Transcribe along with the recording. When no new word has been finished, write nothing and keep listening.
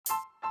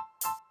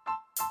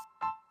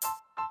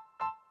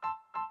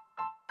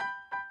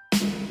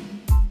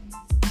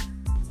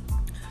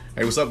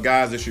Hey, what's up,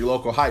 guys? It's your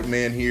local hype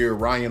man here,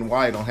 Ryan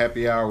White on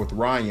Happy Hour with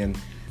Ryan.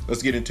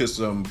 Let's get into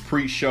some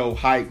pre-show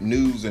hype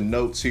news and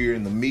notes here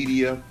in the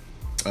media.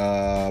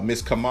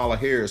 Miss Kamala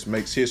Harris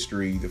makes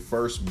history, the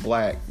first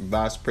black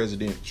vice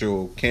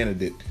presidential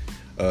candidate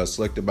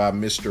selected by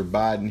Mr.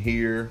 Biden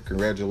here.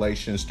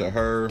 Congratulations to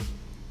her.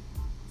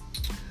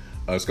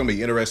 It's going to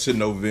be interesting in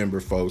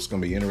November, folks. It's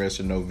going to be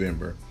interesting in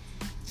November.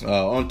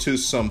 On to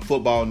some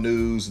football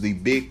news. The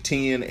Big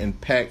Ten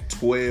and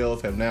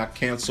Pac-12 have now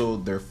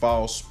canceled their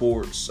fall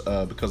sports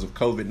because of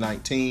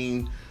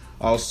COVID-19.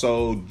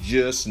 Also,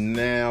 just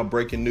now,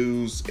 breaking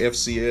news,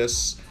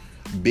 FCS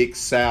Big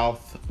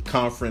South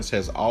Conference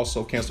has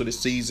also canceled its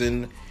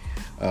season.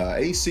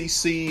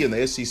 ACC and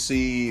the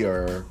SEC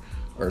are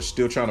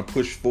still trying to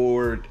push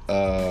forward.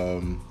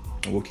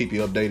 We'll keep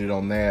you updated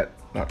on that.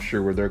 Not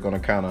sure where they're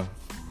going to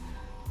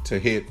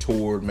head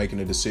toward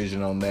making a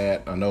decision on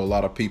that. I know a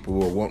lot of people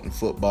who are wanting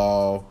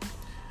football.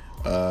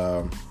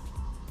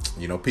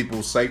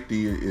 People's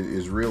safety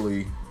is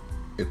really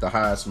at the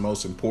highest and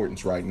most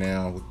importance right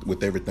now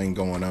with everything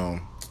going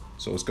on.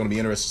 So it's going to be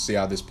interesting to see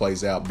how this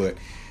plays out. But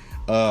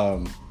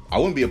I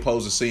wouldn't be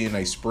opposed to seeing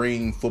a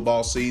spring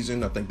football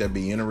season. I think that'd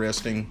be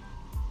interesting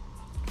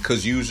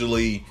because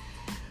usually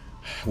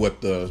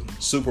the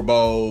Super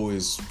Bowl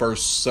is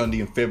first Sunday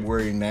in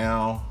February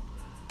now.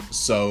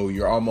 So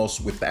you're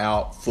almost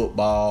without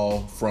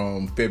football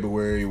from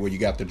February, where you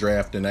got the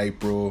draft in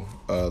April,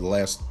 the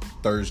last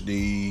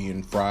Thursday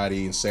and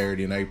Friday and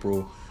Saturday in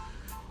April.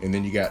 And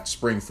then you got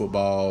spring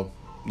football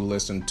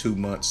less than 2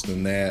 months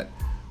than that.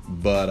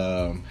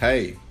 But,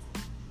 hey,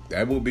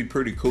 that will be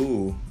pretty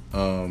cool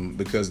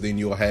because then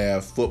you'll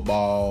have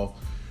football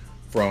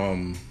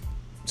from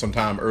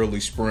sometime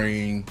early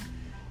spring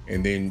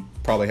and then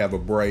probably have a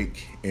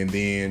break. And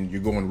then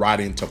you're going right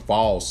into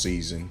fall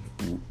season,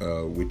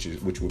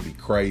 which would be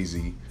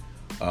crazy.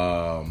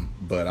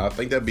 But I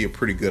think that'd be a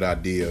pretty good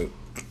idea,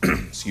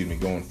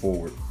 going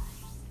forward.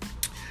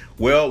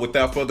 Well,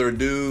 without further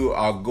ado,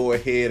 I'll go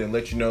ahead and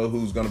let you know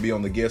who's going to be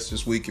on the guest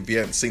this week. If you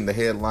haven't seen the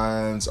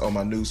headlines on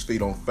my news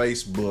feed on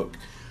Facebook,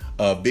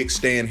 Big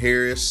Stan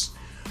Harris,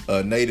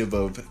 a native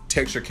of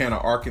Texarkana,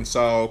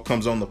 Arkansas,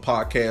 comes on the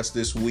podcast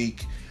this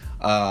week.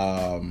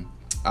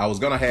 I was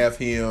going to have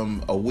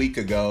him a week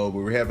ago.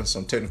 We were having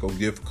some technical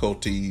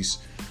difficulties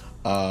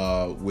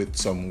with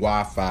some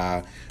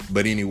Wi-Fi.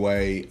 But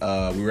anyway,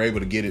 we were able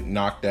to get it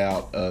knocked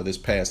out this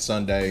past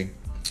Sunday.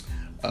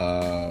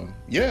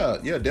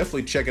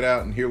 Definitely check it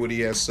out and hear what he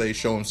has to say.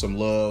 Show him some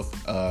love.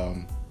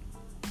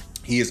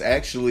 He is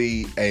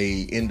actually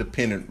a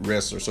independent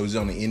wrestler, so he's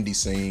on the Indy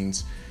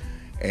scenes,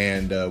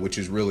 and which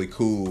is really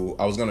cool.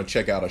 I was going to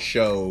check out a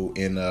show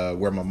in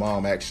where my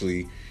mom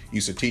actually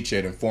used to teach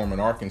at in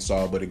Foreman,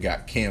 Arkansas, but it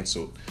got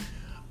canceled.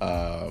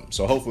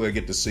 So hopefully I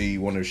get to see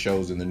one of the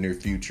shows in the near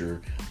future.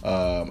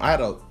 I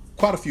had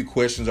quite a few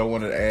questions I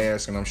wanted to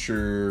ask, and I'm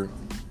sure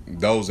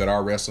those that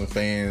are wrestling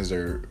fans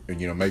or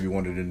maybe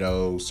wanted to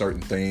know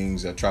certain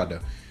things. I tried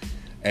to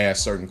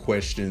ask certain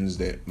questions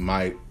that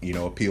might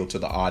appeal to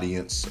the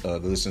audience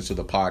that listens to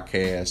the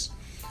podcast.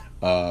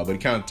 But he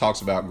kind of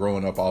talks about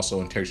growing up also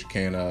in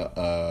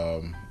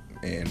Texarkana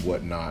and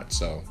whatnot.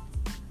 So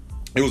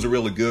it was a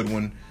really good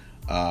one.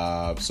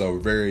 So we're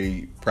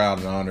very proud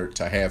and honored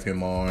to have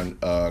him on,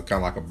 kind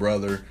of like a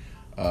brother.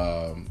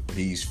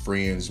 He's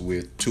friends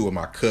with two of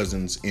my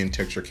cousins in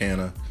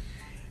Texarkana,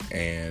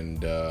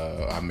 and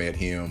I met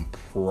him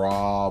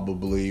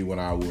probably when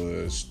I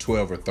was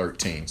 12 or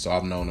 13, so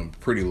I've known him a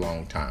pretty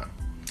long time.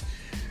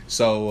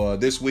 So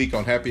this week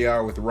on Happy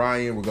Hour with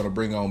Ryan, we're going to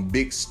bring on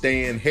Big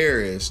Stan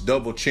Harris,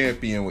 double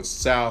champion with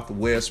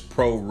Southwest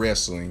Pro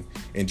Wrestling.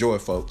 Enjoy,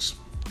 folks.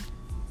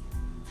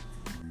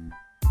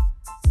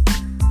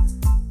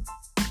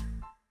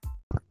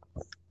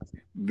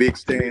 Big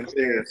Stan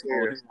Harris,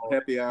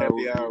 Happy Hour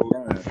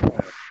with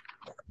Ryan.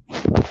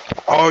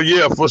 Oh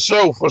yeah, for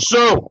sure.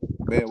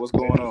 Man, what's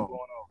going on?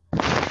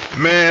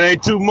 Man,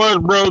 ain't too much,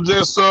 bro.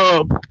 Just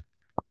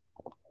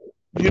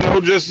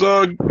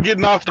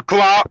getting off the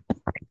clock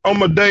on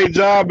my day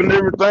job and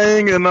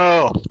everything, and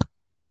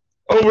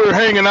over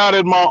hanging out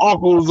at my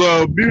uncle's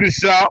beauty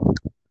shop,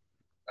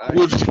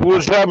 which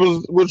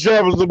happens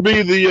to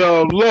be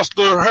the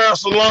Luster Hair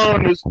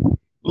Salon. Is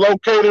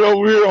located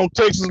over here on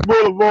Texas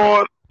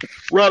Boulevard,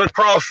 right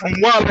across from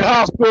Wiley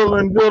Hospital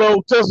in good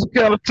old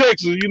Texarkana,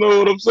 Texas. You know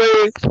what I'm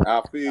saying?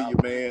 I feel you,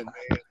 man.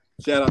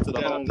 Shout out to the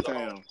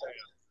hometown.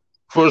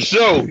 For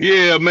sure.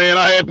 Yeah, man.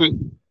 I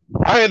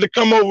had to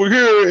come over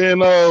here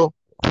and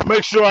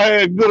make sure I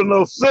had good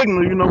enough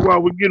signal, while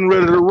we're getting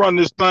ready to run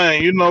this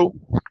thing,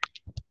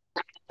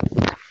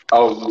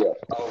 Oh yeah,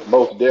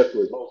 most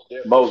definitely,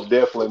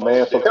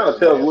 man. So kind of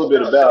tell us a little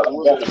bit about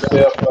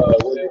yourself,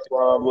 where you're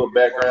from, a little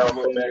background,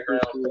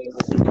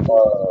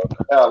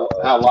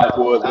 how life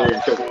was there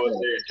in Texas.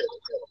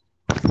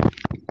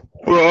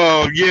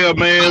 Well, yeah,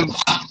 man.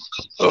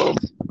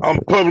 I'm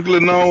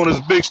publicly known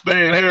as Big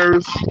Stan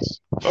Harris,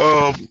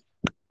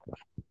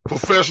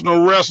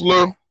 professional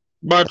wrestler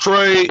by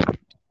trade.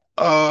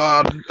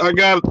 I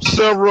got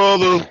several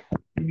other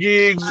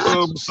gigs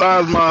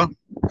besides my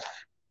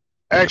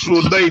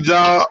actual day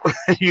job,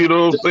 you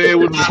know what I'm saying,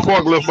 with the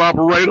forklift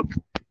operator.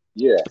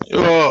 Yeah.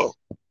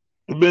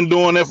 I've been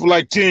doing that for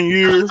like 10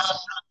 years.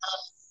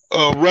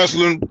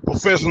 Wrestling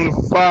professionally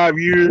for 5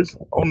 years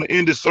on the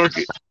Indy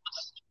circuit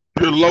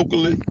here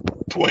locally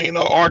between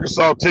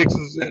Arkansas,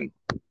 Texas, and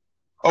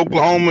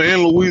Oklahoma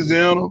and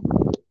Louisiana.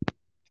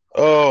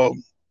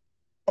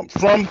 I'm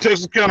from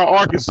Texarkana,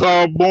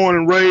 Arkansas, born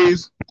and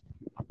raised.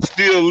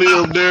 Still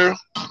live there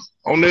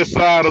on that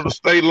side of the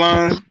state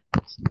line.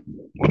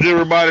 Which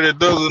everybody that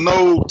doesn't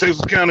know,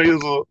 Texarkana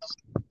is a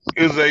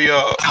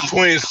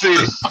twin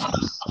city.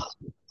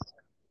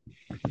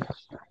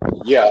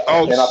 Yeah,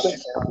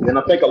 and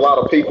I think a lot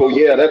of people,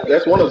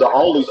 that's one of the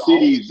only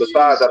cities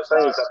besides I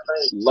think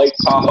Lake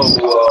Tahoe,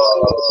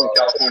 between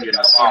California and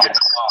Nevada.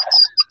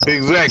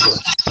 Exactly.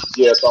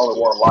 Yeah, it's the only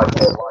one like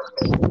that.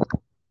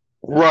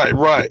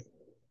 Right.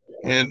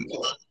 And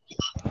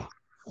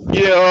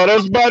yeah,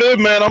 that's about it,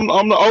 man. I'm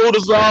the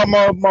oldest of all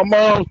my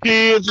mom's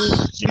kids.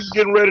 She's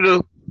getting ready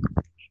to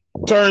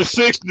turn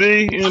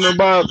 60 in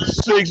about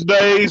 6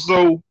 days.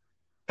 So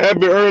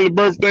happy early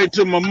birthday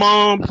to my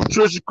mom,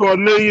 Patricia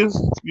Cornelius.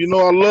 You know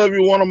I love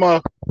you. One of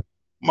my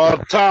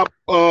top.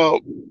 I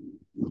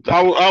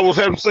was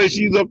having to say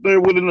she's up there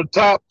within the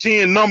top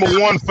 10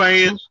 #1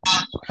 fans.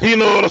 You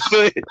know what I'm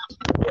saying?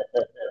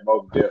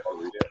 Most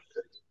definitely.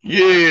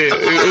 Yeah.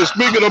 And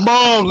speaking of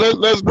moms,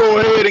 let's go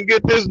ahead and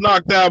get this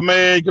knocked out,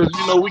 man, because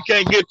you know we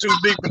can't get too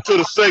deep into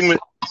the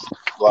segment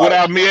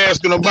without me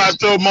asking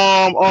about your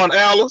mom, Aunt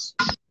Alice.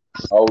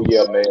 Oh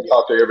yeah, man.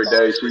 Talk to her every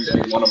day. She's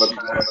one of us. She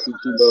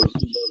loves,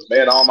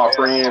 man, all my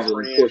friends and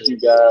of course you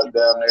guys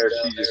down there.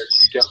 She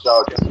just kept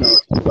y'all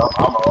kids. I'm her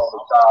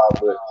only child,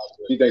 but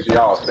she thinks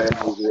y'all family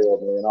as well,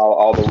 man.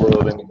 All the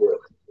love in the world.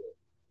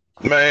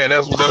 Man,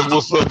 that's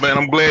what's up, man.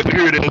 I'm glad to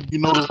hear that. You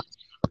know,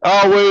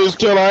 I always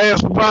tell her I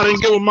ask about it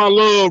and give her my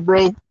love,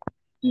 bro.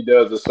 She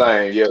does the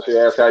same. Yeah, she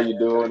asks how you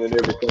doing and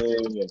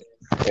everything,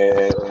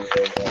 and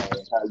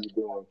how you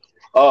doing.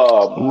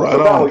 Right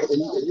so on.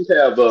 you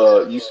have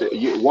you said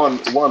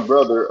one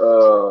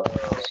brother,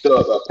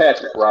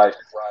 Patrick, right?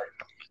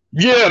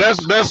 Yeah,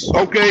 that's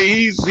okay.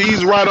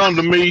 He's right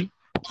under me.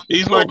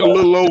 He's like Okay. a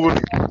little over.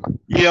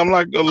 Yeah, I'm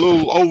like a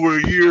little over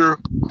a year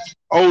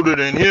older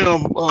than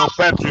him.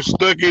 Patrick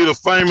Stuckey, the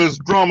famous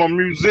drummer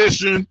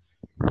musician,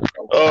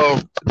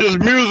 just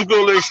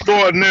musical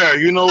extraordinaire.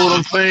 You know what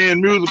I'm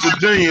saying? Musical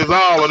genius,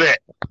 all of that.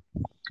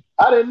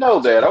 I didn't know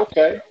that.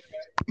 Okay.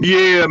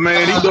 Yeah,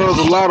 man, he does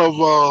a lot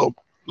of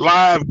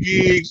live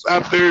gigs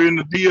out there in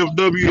the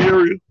DFW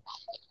area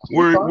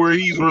where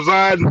he's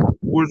residing,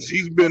 which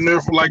he's been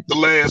there for like the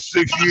last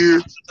 6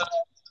 years.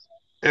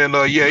 And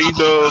yeah, he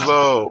does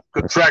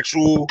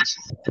contractual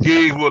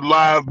gigs with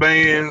live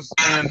bands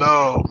and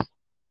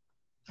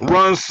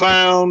runs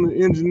sound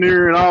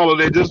engineering, all of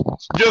that.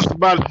 Just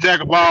about a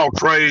jack of all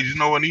trades, you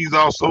know. And he's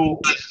also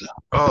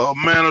a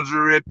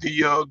manager at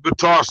the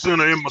Guitar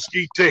Center in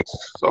Mesquite,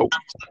 Texas. So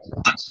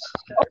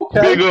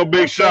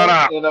big shout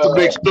out and, to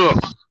Big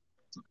Stuff.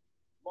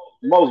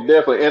 Most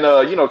definitely.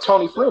 And you know,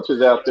 Tony French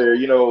is out there,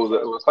 you know, was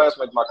a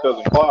classmate of my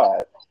cousin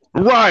Clyde.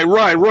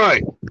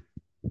 Right.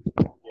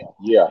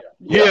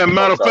 Yeah,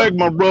 matter of fact,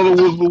 my brother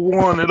was the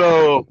one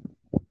that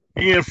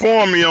he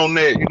informed me on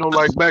that, you know,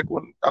 like back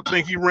when I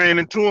think he ran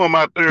into him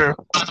out there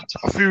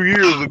a few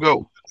years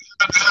ago.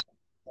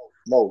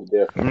 Most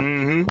definitely.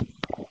 Mm-hmm.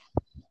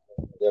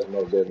 That's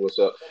most definitely what's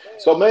up.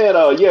 So man,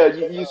 yeah,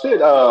 you said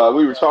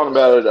we were talking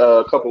about it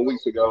a couple of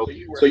weeks ago.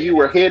 So you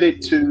were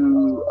headed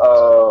to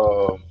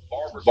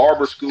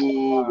barber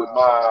school with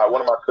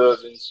one of my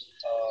cousins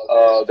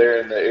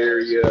there in the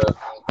area,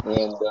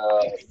 and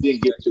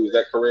didn't get to. Is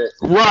that correct?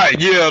 Right.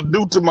 Yeah.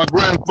 Due to my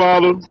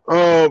grandfather,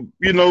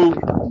 you know,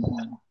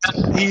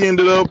 he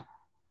ended up,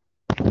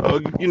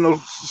 you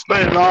know,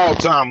 staying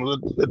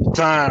Alzheimer's at the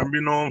time.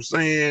 You know what I'm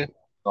saying?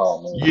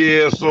 Oh man.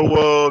 Yeah.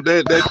 So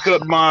that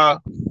cut my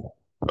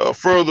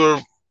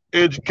further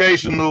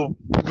educational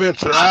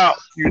venture out,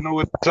 you know,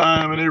 at the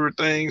time and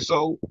everything.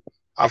 So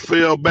I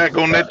fell back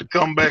on that to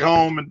come back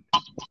home and,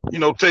 you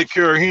know, take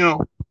care of him.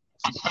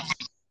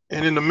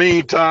 And in the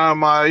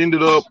meantime, I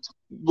ended up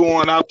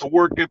going out to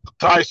work at the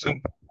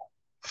Tyson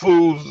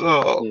Foods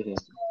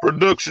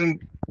production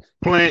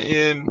plant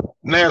in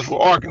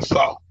Nashville,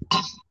 Arkansas,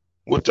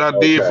 which I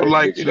did for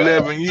like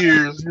 11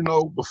 years, you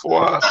know,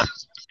 before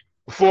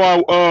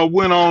I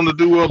went on to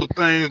do other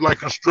things like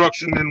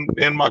construction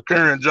and my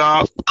current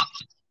job.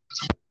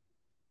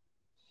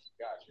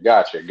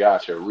 Gotcha.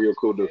 Real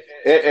cool, dude.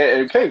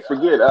 And can't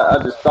forget,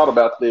 I just thought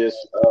about this.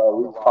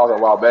 We were talking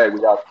a while back. We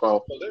got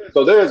from.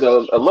 So there's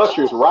a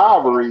illustrious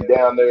rivalry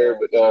down there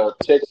with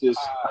Texas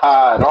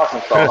High and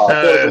Arkansas High.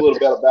 Tell us a little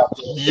bit about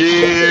that.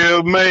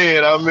 Yeah,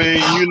 man. I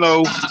mean, you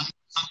know,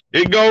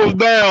 it goes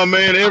down,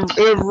 man.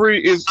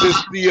 It's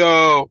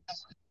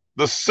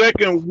the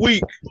second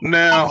week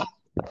now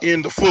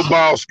in the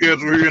football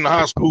schedule here in the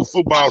high school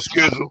football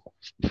schedule.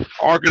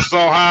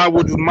 Arkansas High,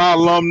 which is my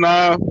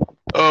alumni.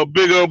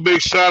 Big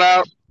shout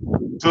out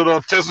to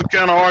the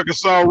Texarkana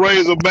Arkansas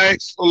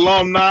Razorbacks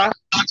alumni.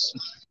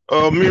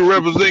 Me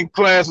representing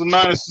class of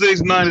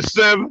 96,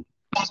 97.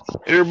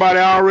 Everybody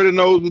already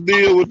knows the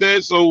deal with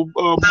that. So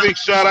big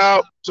shout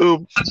out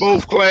to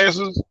both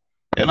classes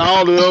and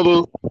all the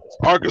other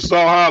Arkansas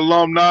High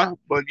alumni.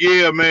 But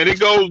yeah, man, it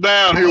goes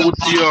down here with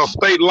the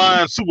state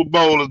line Super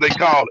Bowl, as they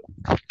call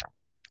it.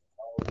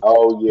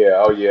 Oh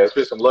yeah. It's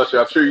been some luxury.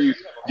 I'm sure you do.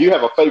 You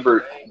have a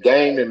favorite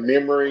game in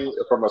memory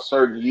from a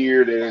certain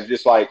year that is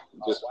just like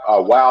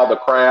wow the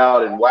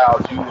crowd and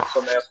wowed you in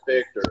some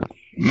aspect, or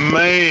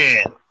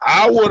Man,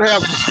 I would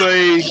have to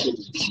say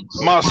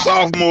my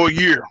sophomore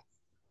year.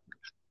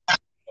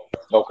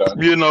 okay,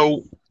 You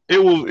know,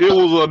 it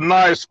was a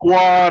nice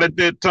squad at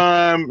that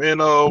time, and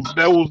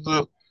that was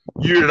the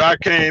year that I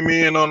came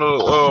in on a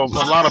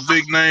lot of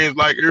big names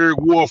like Eric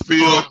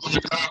Warfield,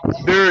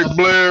 Derek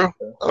Blair.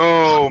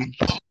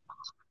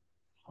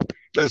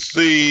 Let's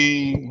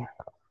see.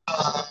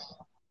 I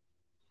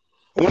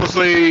want to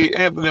say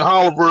Anthony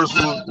Holliver's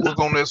was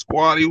on that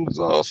squad. He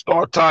was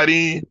star tight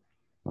end.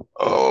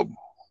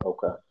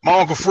 okay, My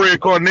uncle Fred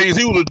Cornelius,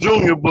 he was a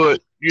junior,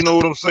 but you know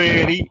what I'm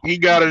saying. He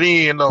got it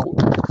in though.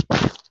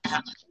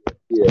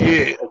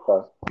 Yeah,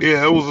 okay.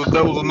 yeah. That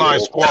was a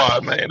nice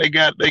squad, man. They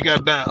got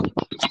down.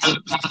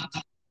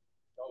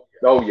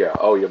 Oh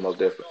yeah, most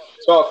definitely.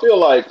 So I feel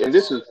like, and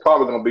this is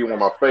probably going to be one of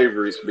my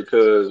favorites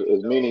because,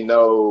 as many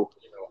know,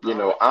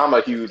 I'm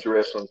a huge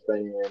wrestling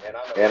fan,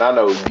 and I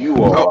know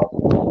you are.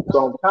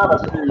 So I'm kind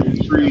of very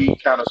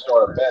intrigued, kind of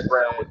start a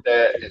background with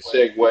that and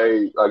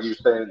segue. Like you were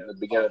saying at the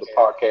beginning of the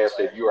podcast,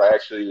 that you are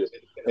actually an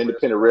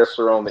independent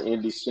wrestler on the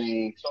indie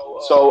scene.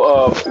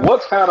 So,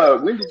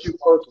 when did you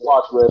first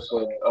watch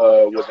wrestling?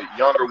 Was it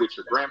younger with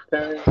your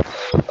grandparents,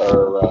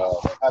 or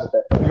how did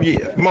that happen?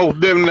 Yeah, most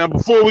definitely. Now,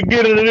 before we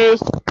get into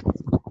this,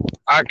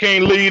 I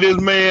can't leave this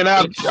man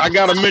out. I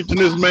gotta mention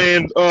this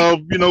man.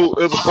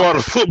 As a part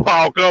of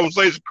football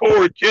conversation,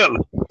 Corey Kelly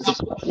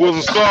was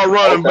a star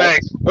running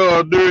back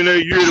during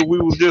that year that we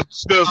were just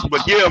discussing.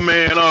 But yeah,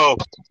 man.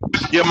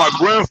 My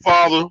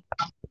grandfather,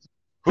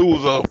 who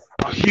was a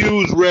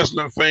huge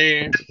wrestling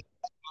fan.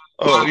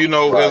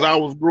 As I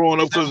was growing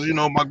up, because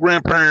my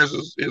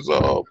grandparents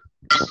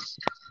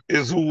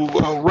is who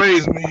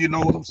raised me. You know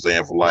what I'm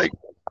saying?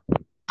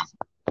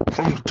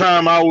 From the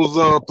time I was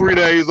 3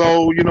 days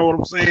old, you know what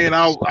I'm saying?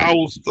 I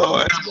was,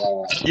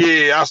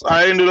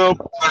 I ended up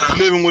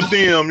living with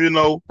them,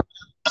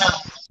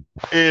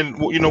 and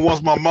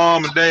once my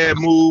mom and dad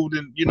moved,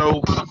 and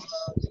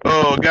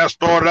got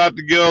started out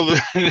together,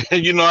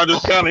 and I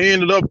just kind of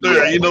ended up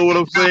there, you know what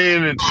I'm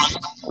saying, and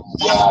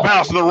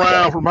bouncing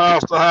around from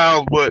house to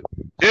house. But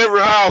every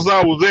house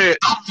I was at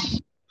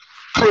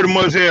pretty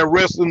much had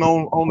wrestling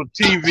on the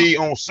TV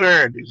on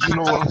Saturdays, you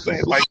know what I'm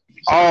saying, like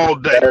all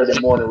day. Saturday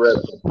morning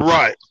wrestling.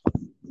 Right.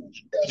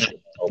 Okay.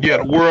 Yeah,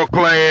 the world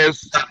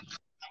class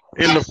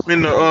in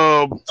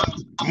the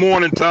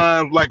morning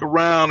times, like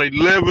around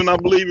 11, I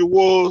believe it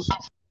was.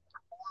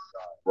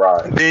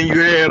 Right. And then you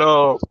had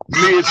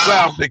Mid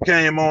South that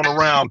came on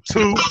around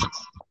 2,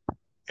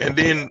 and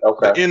then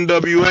the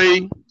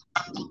NWA,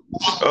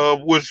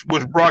 which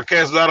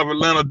broadcasted out of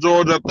Atlanta,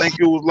 Georgia. I think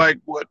it was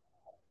like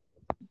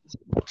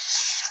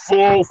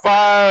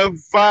 4:05,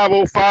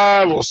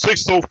 5:05, or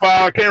 6:05.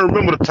 I can't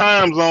remember the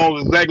time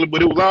zones exactly,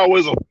 but it was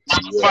always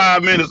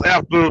 5 minutes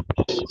after,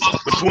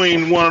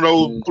 between one of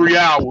those 3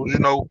 hours,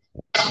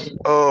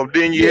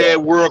 Then you had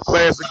World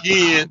Class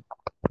again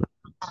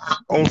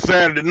on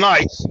Saturday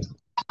nights.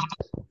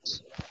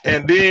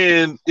 And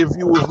then, if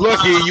you was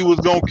lucky, you was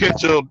going to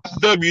catch a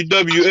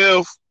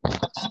WWF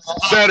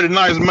Saturday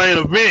night's main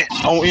event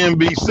on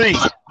NBC.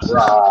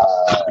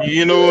 Right.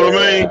 You know what I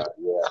mean?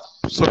 Yeah.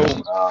 So,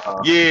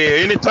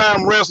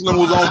 anytime wrestling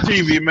was on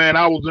TV, man,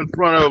 I was in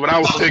front of it. I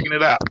was checking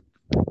it out.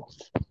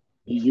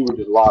 You were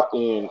just locked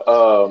in.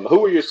 Who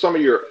were some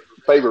of your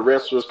favorite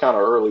wrestlers kind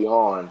of early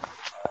on?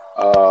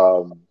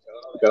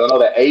 Because I know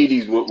the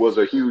 80s was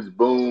a huge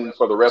boom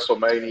for the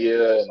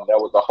WrestleMania, and that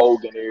was the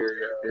Hogan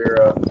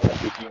era,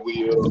 if you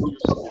will. Who were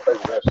some of your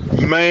favorite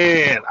wrestlers?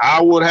 Man,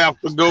 I would have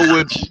to go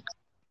with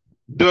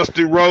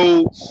Dusty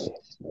Rhodes,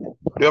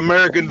 the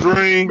American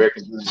Dream.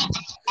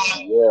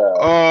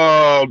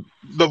 Yeah.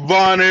 The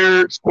Von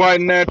Erichs,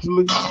 quite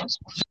naturally.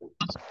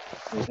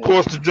 Of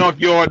course, the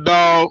Junkyard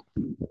Dog.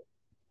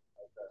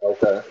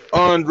 Okay.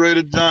 Andre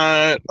the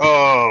Giant.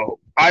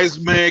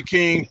 Iceman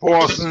King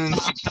Parsons.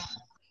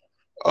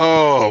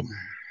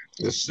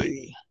 Let's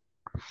see.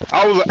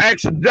 I was an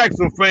Action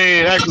Jackson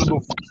fan actually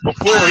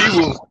before he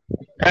was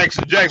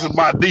Action Jackson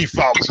by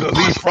default, because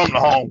he's from the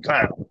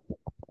hometown.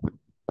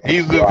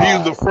 He's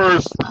the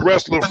first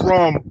wrestler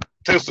from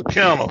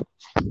Texarkana.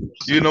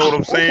 You know what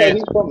I'm saying? Okay,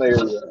 he's from the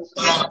area.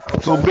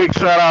 So big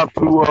shout out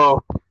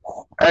to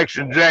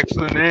Action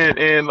Jackson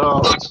and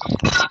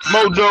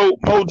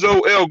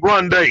Mojo El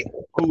Grande,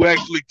 who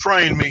actually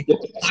trained me.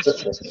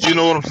 You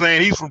know what I'm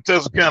saying? He's from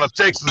Texarkana,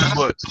 Texas,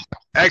 but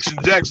Action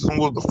Jackson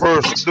was the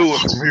first to do it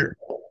from here.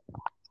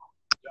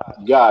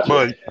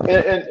 Gotcha.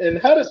 And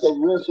how did the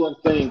wrestling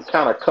thing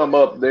kind of come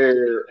up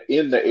there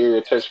in the area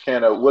of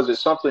Texarkana? Was it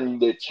something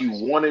that you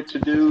wanted to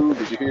do?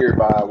 Did you hear it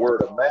by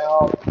word of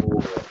mouth?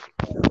 Or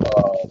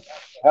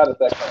how did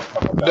that kind of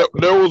come about?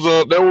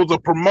 There was a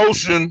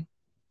promotion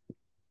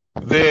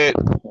that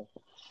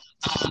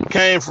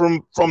came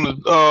from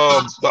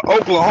the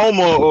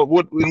Oklahoma,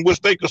 in which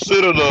they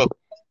consider the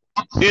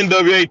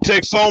NWA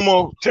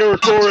Texarkana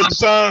territory at the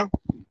time.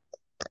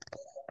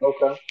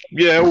 Okay.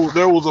 Yeah,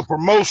 there was a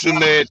promotion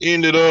that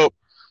ended up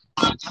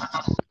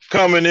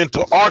coming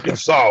into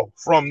Arkansas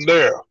from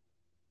there.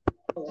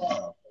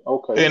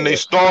 Okay. And they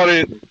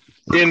started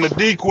in the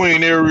D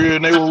Queen area,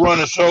 and they were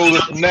running shows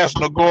at the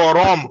National Guard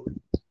Armory.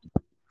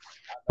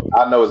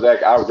 I know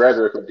exactly. I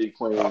graduated from D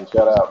Queen.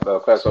 Shout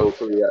out Class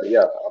 03.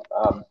 Yeah,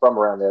 I'm from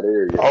around that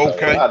area.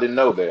 Okay. So I didn't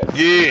know that.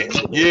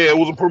 Yeah, it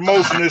was a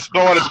promotion that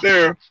started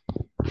there.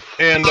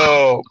 And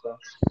a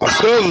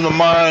cousin of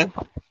mine,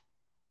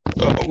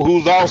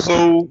 who's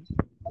also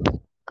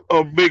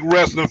a big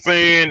wrestling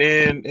fan,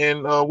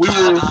 and we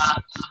were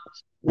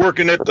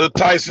working at the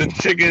Tyson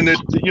Chicken at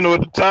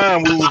the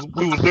time we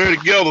was there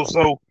together,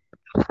 so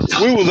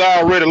we was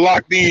already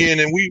locked in,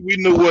 and we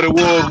knew what it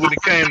was when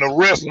it came to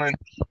wrestling.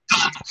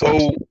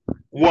 So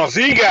once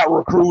he got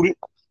recruited,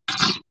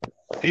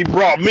 he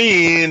brought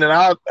me in, and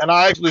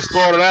I actually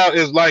started out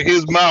as like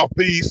his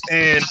mouthpiece,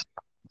 and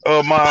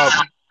my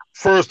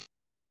first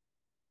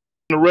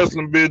in the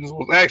wrestling business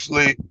was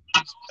actually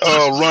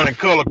running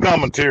color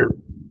commentary.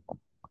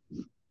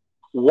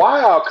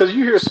 Wow, because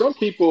you hear some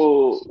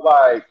people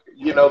like,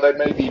 they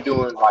may be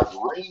doing like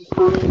ring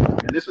crew,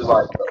 and this is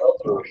like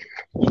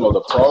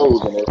the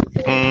pros and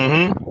everything.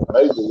 Mm-hmm.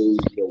 Major league.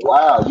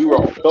 Wow, you were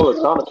on color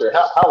commentary.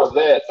 How was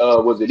that?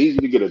 Was it easy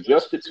to get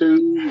adjusted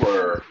to,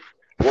 or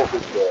what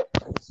was the?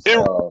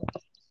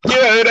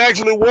 Yeah, it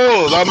actually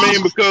was. I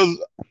mean, because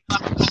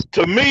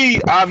to me,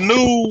 I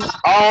knew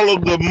all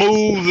of the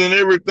moves and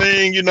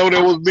everything,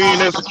 that was being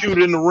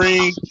executed in the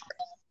ring,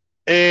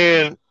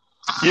 and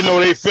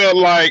they felt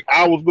like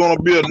I was going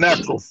to be a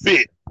natural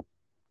fit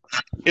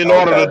in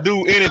order to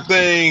do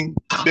anything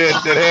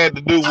that had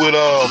to do with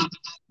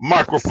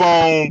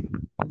microphone,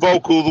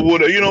 vocals, or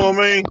whatever. You know what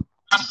I mean?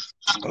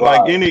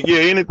 Like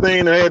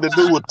anything that had to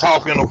do with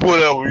talking or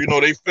whatever.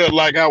 They felt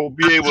like I would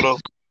be able to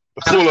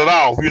pull it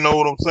off. You know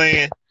what I'm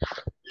saying?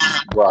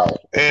 Right.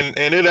 And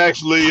it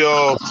actually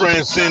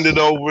transcended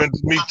over into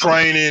me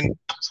training,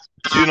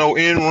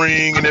 in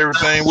ring and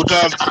everything, which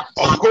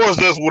of course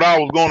that's what I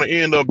was going to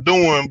end up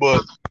doing,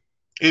 but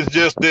it's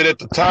just that at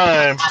the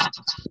time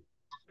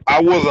I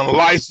wasn't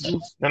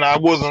licensed and I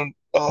wasn't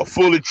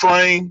fully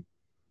trained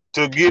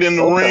to get in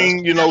the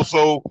ring,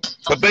 so,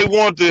 but they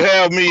wanted to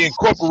have me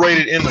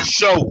incorporated in the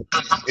show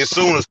as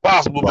soon as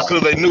possible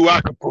because they knew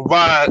I could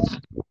provide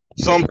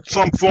some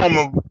form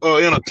of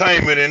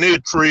entertainment and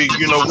intrigue,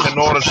 in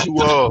order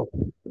to,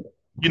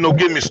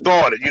 get me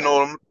started, you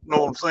know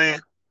what I'm saying?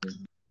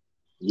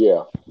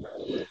 Yeah.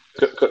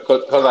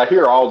 Because I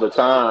hear all the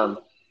time,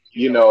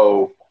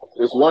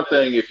 it's one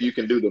thing if you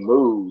can do the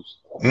moves,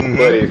 Mm-hmm.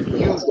 but if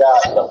you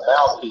got the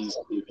mouthpiece,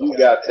 if you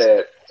got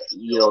that,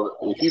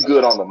 if you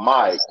good on the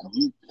mic,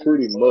 you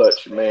pretty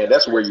much, man,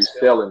 that's where you're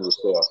selling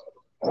yourself,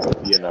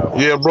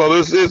 Yeah, brother,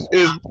 it's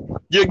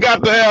you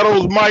got to have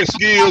those mic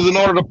skills in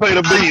order to pay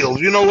the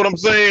bills. You know what I'm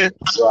saying?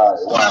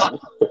 Right.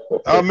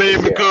 I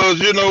mean,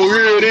 because, here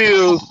it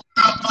is,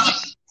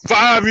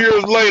 5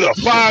 years later,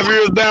 5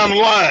 years down the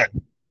line,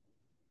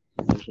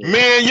 me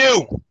and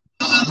you,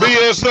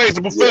 BSH,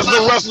 the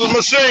professional wrestling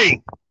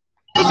machine,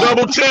 the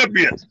double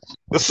champion,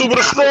 the super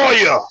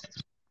destroyer,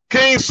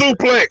 King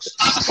Suplex,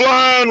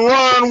 Flying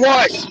Ron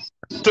White,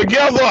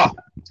 together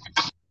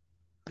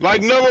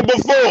like never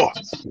before,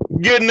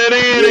 getting it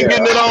in and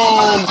getting it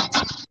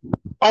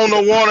on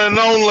the one and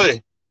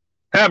only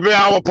Happy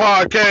Hour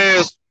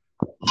podcast,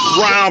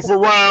 round for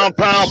round,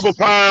 pound for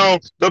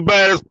pound, the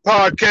baddest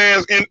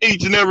podcast in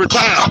each and every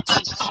town.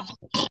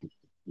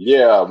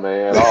 Yeah,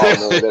 man.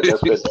 Oh, man,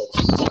 that's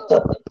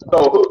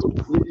So,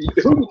 who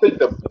do you think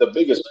the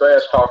biggest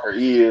trash talker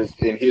is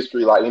in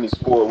history, like any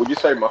sport? Would you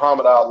say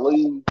Muhammad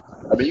Ali?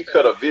 I mean, you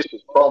cut a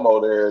vicious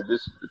promo there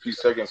just a few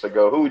seconds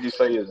ago. Who would you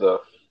say is the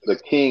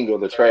king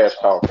of the trash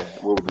talking?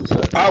 What would you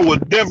say? I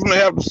would definitely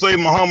have to say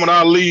Muhammad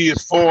Ali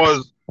as far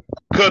as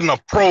cutting a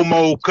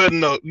promo,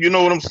 you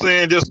know what I'm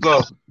saying? Just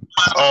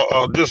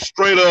just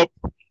straight up,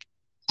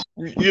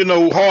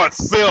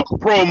 heartfelt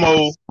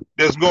promo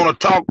that's going to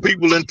talk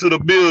people into the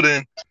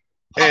building.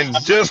 And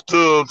just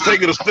to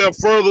take it a step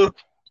further,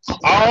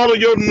 all of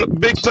your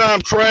big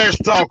time trash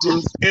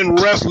talkers in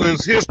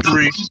wrestling's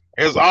history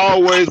has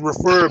always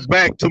referred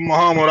back to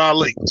Muhammad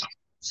Ali.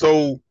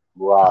 So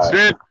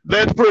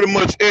that pretty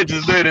much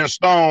etches that in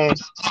stone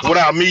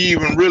without me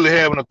even really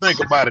having to think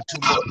about it too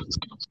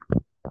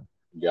much.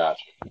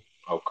 Gotcha.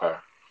 Okay.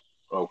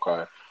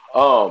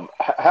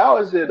 How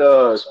is it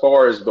as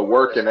far as the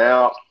working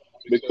out?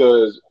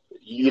 Because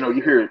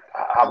you hear,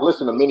 I've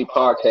listened to many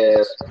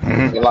podcasts,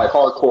 and like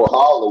Hardcore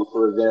Holly,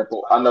 for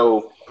example, I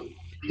know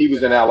he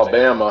was in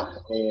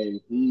Alabama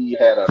and he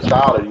had a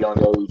child at a young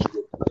age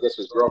with, I guess,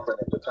 his girlfriend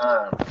at the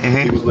time.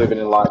 Mm-hmm. He was living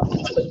in like, I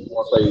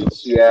want to say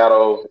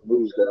Seattle,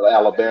 moved to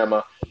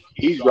Alabama.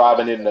 He's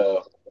driving in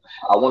the,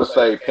 I want to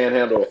say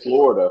Panhandle of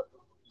Florida.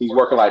 He's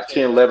working like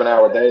 10,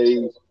 11-hour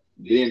days,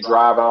 then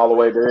driving all the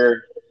way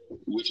there,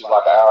 which is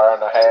like an hour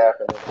and a half,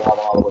 and then driving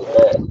all the way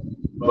back.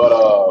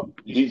 But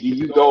do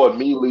you go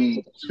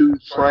immediately to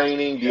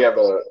training? Do you have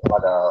a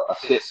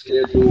set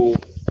schedule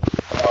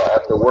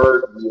after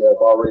work? Do you have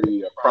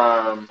already a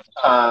prime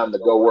time to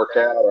go work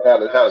out, or how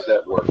does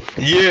that work?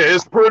 Yeah,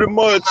 it's pretty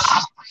much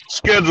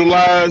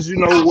schedulized,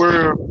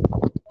 where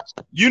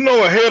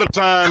ahead of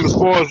time as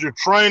far as your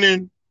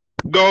training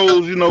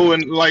goes,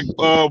 and like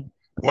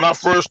when I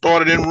first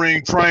started in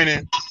ring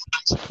training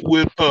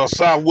with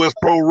Southwest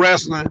Pro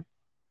Wrestling,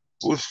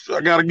 which I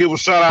got to give a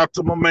shout out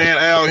to my man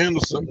Al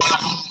Henderson.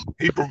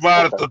 He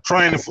provided the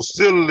training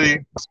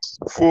facility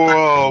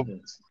for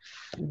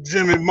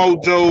Jimmy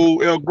Mojo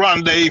El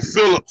Grande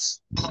Phillips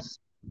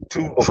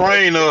to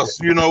train us,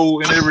 and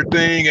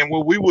everything. And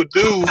what we would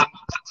do,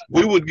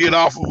 we would get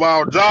off of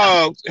our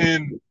jobs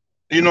and,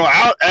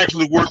 I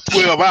actually work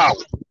 12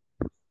 hours.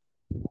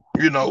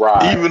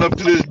 Right. Even up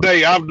to this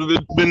day, I've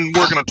been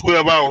working a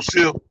 12-hour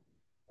shift,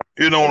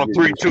 on a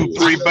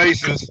 3-2-3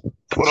 basis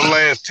for the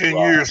last 10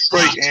 years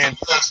straight. And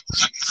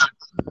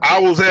I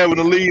was having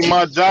to leave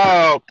my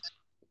job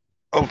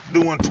of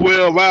doing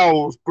 12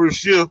 hours per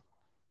shift,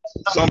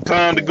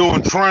 sometime to go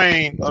and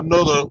train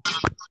another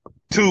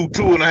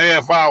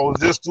 2.5 hours,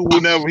 just to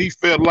whenever he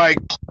felt like,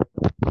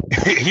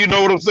 you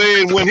know what I'm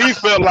saying? When he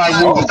felt like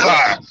we were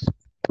tired.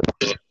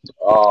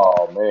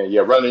 Oh man,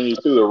 yeah, running you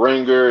through the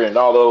ringer and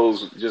all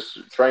those just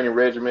training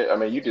regimen. I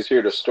mean, you just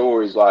hear the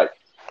stories, like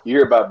you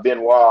hear about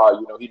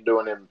Benoit, he's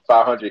doing them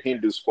 500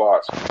 Hindu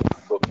squats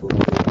before a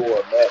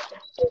match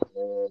and stuff,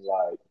 man.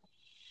 Like,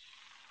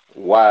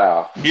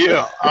 wow.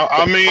 Yeah,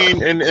 I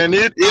mean, and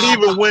it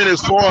even went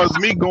as far as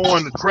me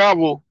going to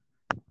travel.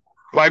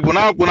 Like when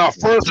I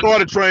first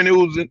started training,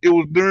 it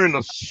was during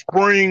the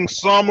spring,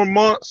 summer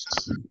months.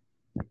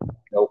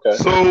 Okay.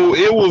 So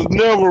it was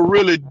never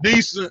really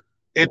decent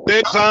at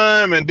that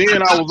time, and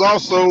then I was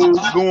also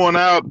going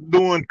out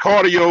doing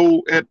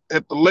cardio at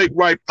the Lake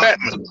Wright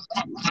Patman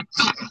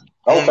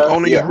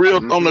on these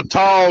on the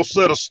tall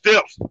set of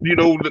steps,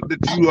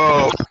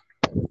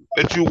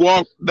 that you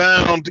walk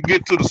down to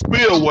get to the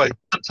spillway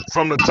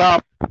from the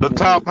top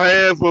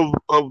half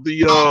of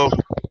the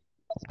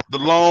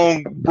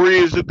long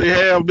bridge that they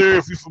have there.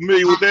 If you're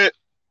familiar with that,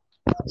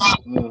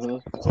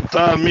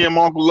 sometimes me and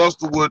my Uncle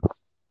Luster would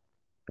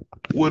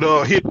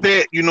hit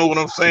that, you know what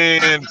I'm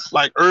saying,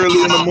 like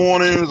early in the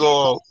mornings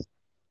or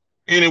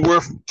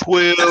anywhere from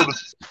 12 to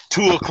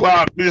 2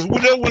 o'clock, just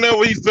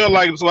whenever he felt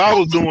like it. So I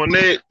was doing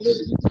that,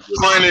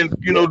 training,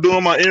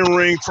 doing my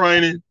in-ring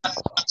training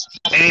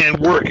and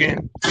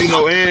working,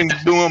 and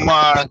doing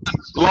my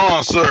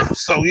lawn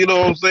service. So, you know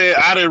what I'm saying,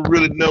 I didn't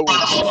really never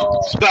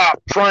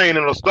stop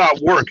training or stop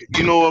working,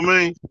 you know what I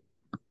mean?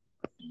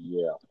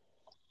 Yeah.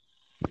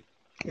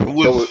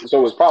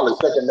 So it's probably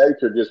second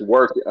nature, just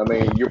working. I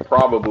mean, you're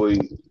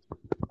probably,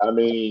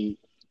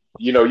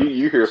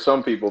 you hear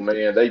some people,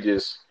 man, they're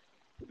just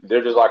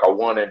like a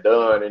one and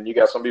done, and you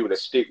got some people that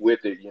stick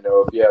with it.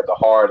 If you have the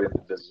heart and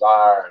the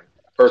desire and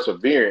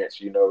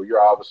perseverance, you're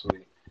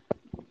obviously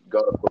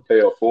gonna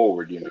propel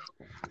forward.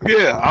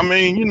 Yeah, I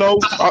mean,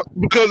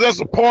 because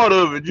that's a part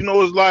of it.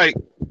 It's like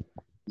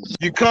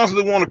you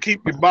constantly want to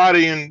keep your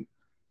body in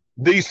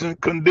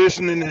decent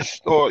conditioning,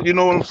 or you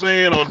know what I'm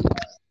saying, or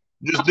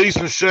just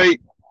decent shape,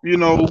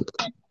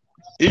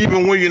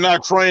 even when you're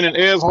not training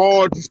as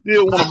hard, you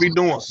still want to be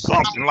doing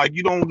something. Like,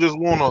 you don't just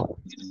want to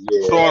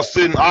start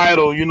sitting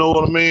idle, you know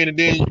what I mean? And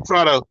then you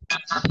try to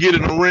get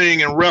in the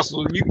ring and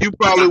wrestle. You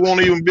probably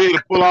won't even be able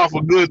to pull off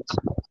a good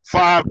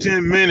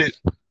 5-10 minute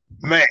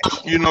match,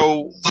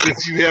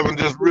 if you haven't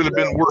just really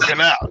been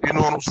working out, you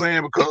know what I'm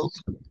saying?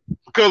 Because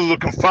of the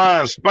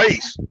confined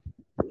space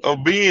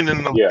of being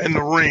in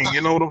the ring,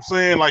 you know what I'm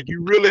saying? Like,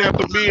 you really have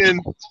to be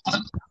in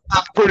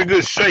pretty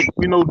good shape,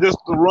 just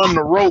to run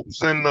the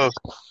ropes and to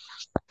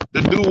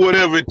do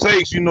whatever it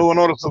takes, in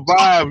order to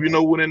survive,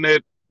 within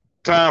that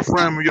time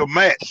frame of your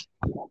match.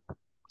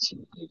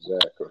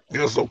 Exactly.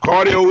 Yeah, so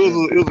cardio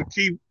is a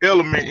key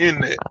element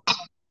in that.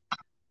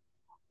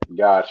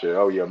 Gotcha.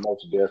 Oh yeah,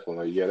 most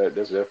definitely. Yeah,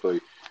 that's definitely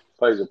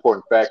plays an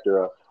important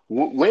factor.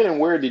 When and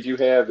where did you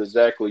have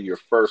exactly your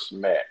first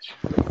match?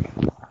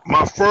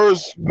 My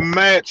first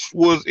match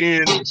was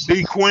in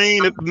D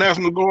Queen at the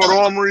National Guard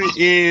Armory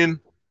in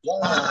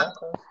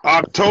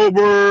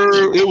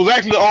October. It was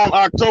actually on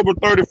October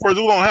 31st.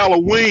 It was on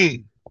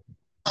Halloween.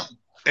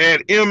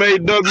 At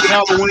MAW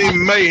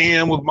Halloween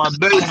Mayhem was my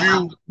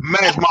debut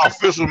match, my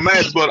official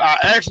match. But I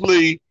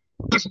actually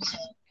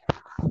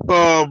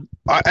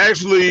I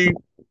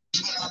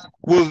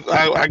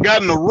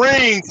got in the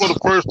ring for the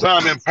first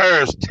time in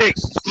Paris,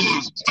 Texas.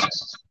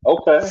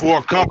 Okay. For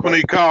a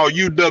company called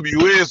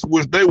UWS,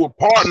 which they were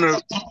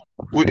partnered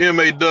with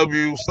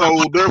MAW.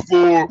 So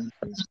therefore,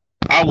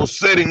 I was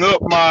setting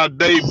up my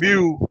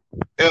debut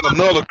at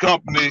another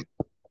company,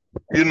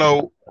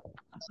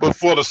 but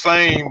for the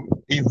same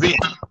event,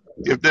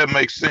 if that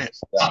makes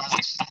sense.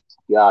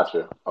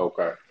 Gotcha.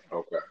 Okay.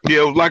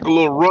 Yeah, it was like a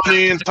little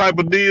run-in type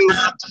of deal.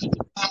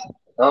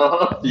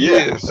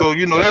 Yeah. So,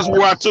 that's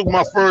where I took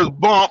my first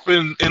bump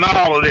and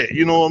all of that.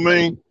 You know what I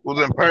mean? Was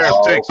in Paris,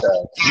 Texas.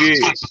 Okay.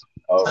 Yeah.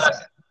 Okay.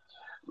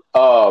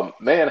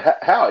 Man,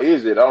 how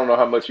is it? I don't know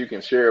how much you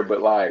can share,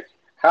 but like,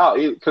 how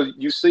is, because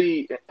you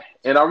see,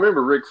 and I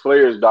remember Ric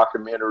Flair's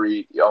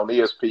documentary on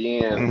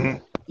ESPN. Mm-hmm.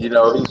 He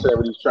said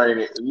when he's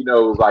training,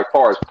 like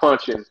far as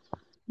punching,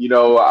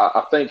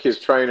 I think his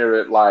trainer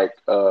had like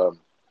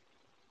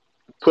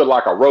put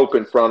like a rope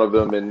in front of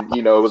him, and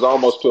it was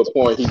almost to a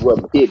point he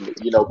wasn't hitting it,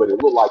 but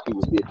it looked like he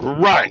was hitting it.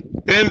 Right.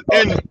 And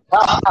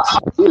how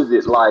is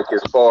it like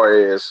as far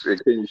as can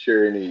you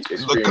share any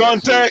experiences? The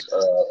contact.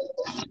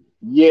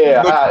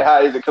 Yeah,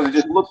 how is it? Because it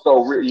just looks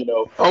so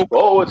real, Okay.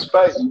 Oh, it's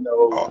fake.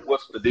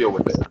 What's the deal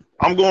with that?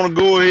 I'm going to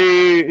go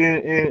ahead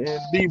and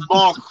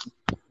debunk,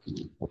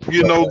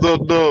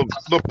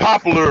 the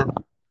popular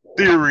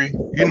theory.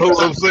 You know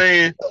what I'm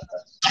saying?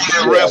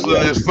 That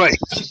wrestling is fake.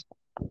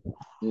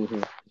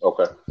 Mm-hmm.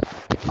 Okay.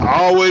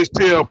 I always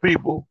tell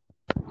people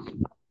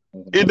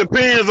it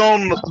depends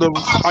on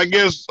I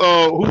guess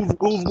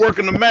who's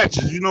working the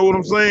matches. You know what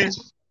I'm saying?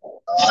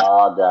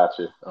 I got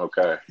you.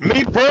 Okay.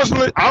 Me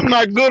personally, I'm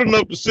not good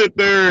enough to sit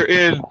there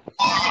and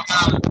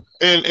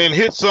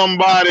hit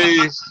somebody,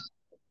 as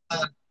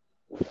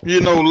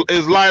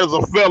light as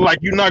a felt like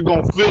you're not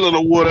gonna feel it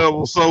or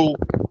whatever. So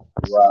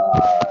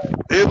right.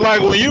 It's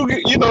like when you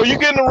get in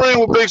the ring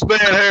with Big Stan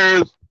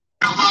Harris,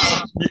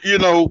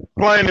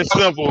 plain and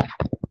simple.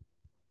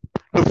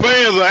 The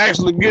fans are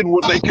actually getting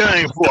what they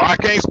came for. I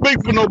can't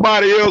speak for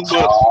nobody else,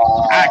 but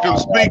I can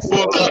speak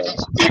for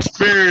the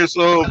experience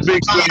of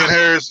Big Stan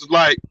Harris. It's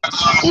like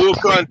full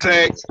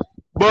contact,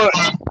 but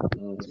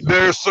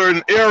there are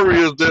certain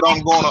areas that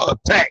I'm going to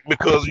attack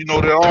because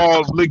they're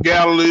all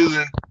legalities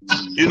and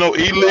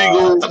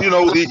illegal,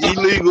 the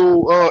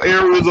illegal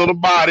areas of the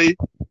body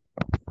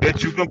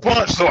that you can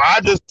punch. So I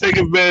just take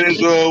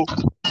advantage of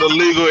the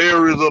legal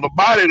areas of the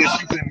body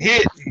that you can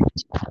hit.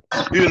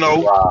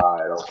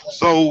 Right.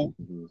 So,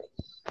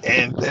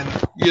 and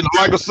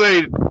like I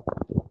said,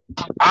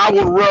 I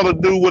would rather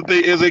do what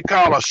they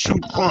call a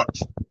shoot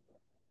punch.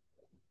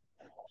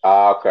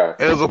 Okay.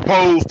 As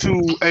opposed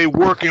to a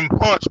working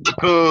punch,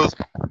 because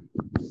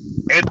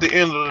at the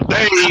end of the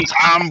day,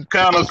 I'm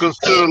kind of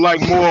considered like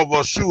more of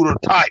a shooter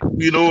type.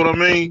 You know what I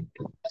mean?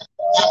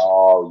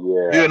 Oh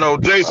yeah.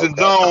 Jason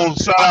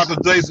Jones. Shout out to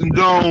Jason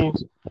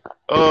Jones.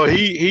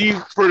 He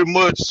pretty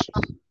much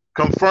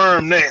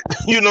confirmed that,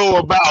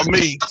 about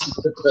me,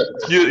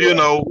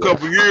 a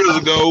couple years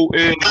ago,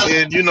 and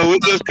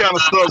it just kind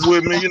of stuck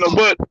with me,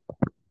 but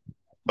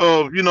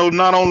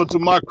not only to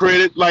my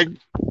credit, like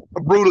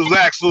Brutus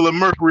Axel and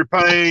Mercury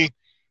Payne,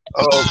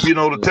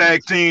 the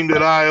tag team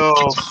that I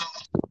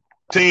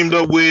teamed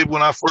up with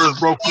when I first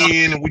broke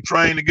in and we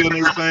trained together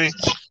and everything,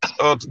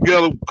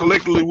 together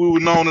collectively we were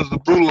known as the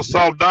Brutal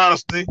Assault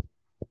Dynasty.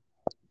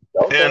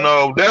 Okay. And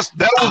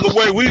that was the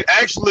way we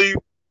actually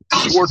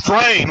were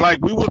trained.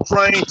 Like we were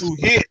trained to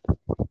hit,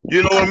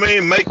 you know what I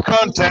mean, make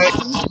contact,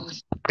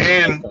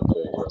 and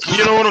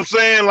you know what I'm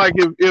saying. Like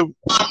if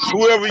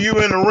whoever you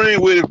in the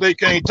ring with, if they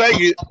can't take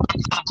it,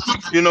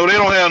 they don't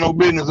have no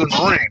business in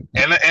the ring.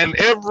 And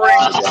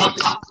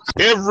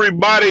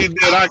everybody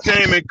that I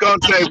came in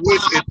contact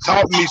with, it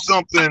taught me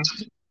something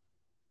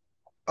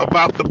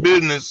about the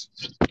business.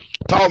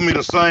 Taught me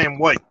the same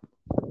way,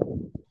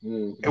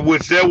 in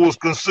which that was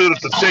considered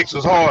the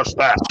Texas hard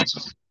style.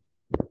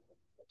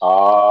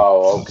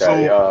 Oh,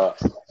 okay. So,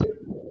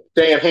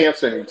 Stan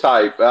Hansen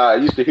type. I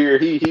used to hear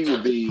he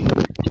would be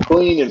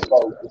clean and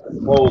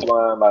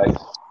clothesline like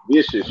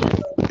vicious.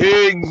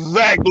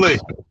 Exactly.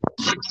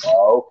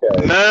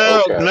 Okay.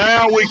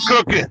 Now we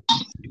cooking.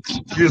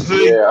 You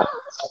see? Yeah.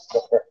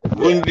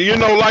 When,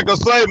 like I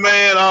say,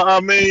 man.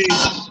 I mean,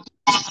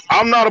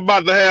 I'm not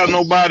about to have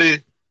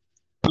nobody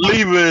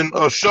leaving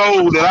a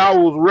show that I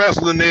was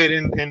wrestling at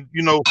and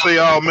say,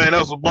 oh man,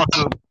 that's a bunch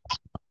of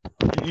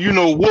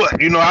what.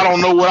 I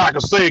don't know what I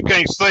can say.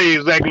 Can't say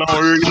exactly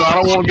on here. I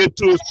don't want to get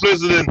too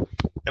explicit, and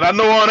I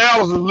know Aunt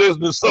Alice is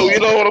listening, so you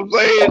know what I'm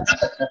saying.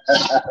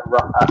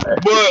 Right.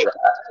 But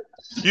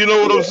you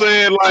know what I'm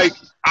saying. Like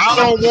I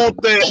don't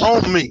want that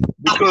on me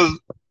because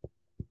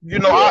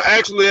I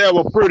actually have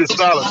a pretty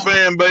solid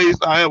fan base.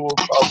 I have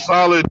a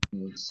solid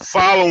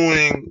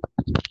following.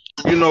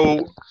 In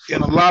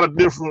a lot of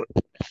different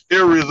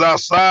areas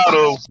outside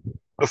of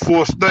the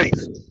 4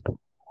 states,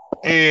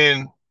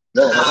 and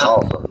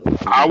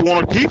I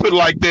want to keep it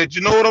like that.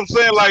 You know what I'm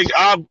saying? Like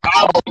I've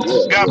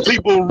got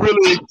people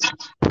really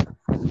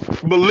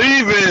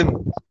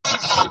believing,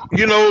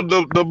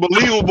 the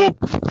believable,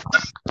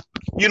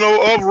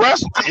 of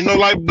wrestling.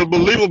 Like the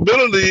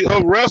believability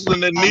of wrestling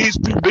that needs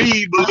to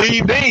be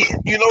believed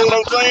in. You know what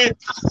I'm saying?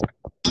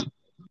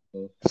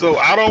 So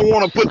I don't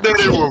want to put that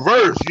in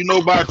reverse,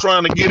 by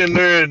trying to get in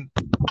there and,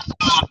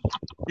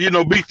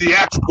 be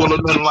theatrical or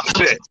nothing like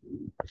that.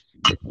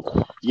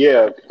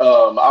 Yeah,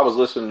 I was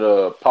listening to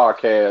a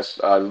podcast.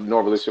 I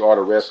normally listen to Art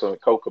of Wrestling,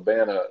 Colt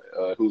Cabana,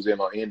 who's in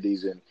on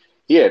Indies, and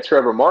he had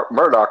Trevor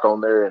Murdoch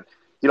on there. And,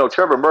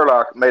 Trevor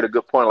Murdoch made a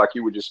good point, like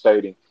you were just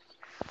stating.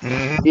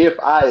 Mm-hmm. If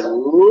I at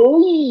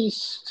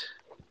least,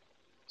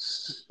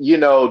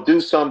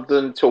 do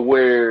something to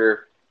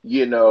where,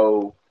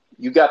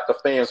 you got the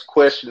fans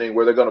questioning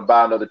where they're going to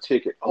buy another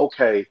ticket.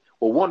 Okay,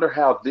 well, wonder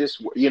how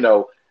this,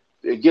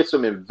 it gets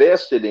them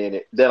invested in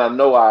it, then I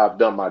know I've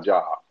done my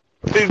job.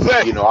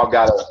 Exactly. I've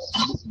got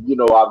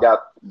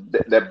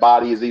that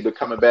body is either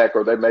coming back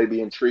or they may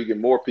be intriguing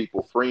more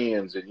people,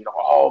 friends, and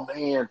oh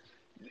man,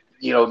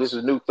 this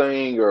is a new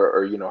thing,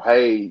 or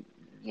hey,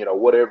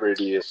 whatever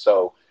it is.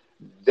 So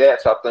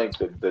that's, I think,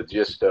 the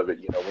gist of it.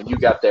 When you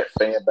got that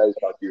fan base,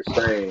 like you're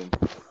saying,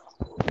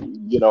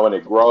 and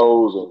it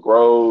grows and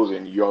grows,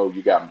 and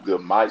you got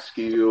good mic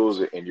skills,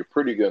 and you're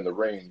pretty good in the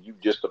ring. You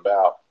just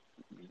about,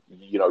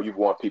 you've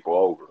won people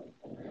over.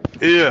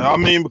 Yeah, I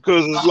mean,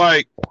 because it's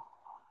like,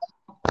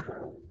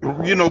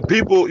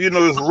 people,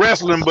 it's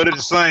wrestling, but at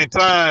the same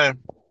time,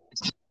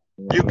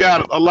 you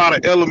got a lot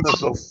of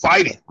elements of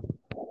fighting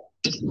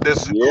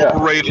that's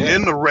incorporated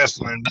in the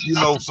wrestling,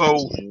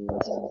 so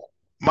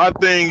my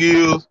thing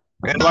is,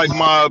 and like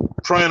my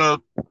trainer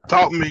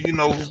taught me,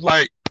 it's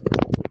like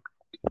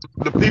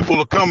the people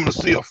are coming to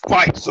see a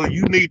fight, so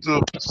you need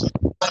to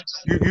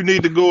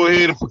go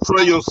ahead and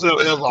portray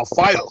yourself as a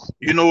fighter.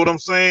 You know what I'm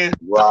saying?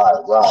 Right,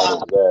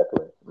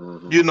 exactly.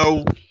 Mm-hmm.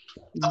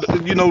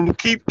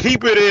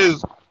 Keep it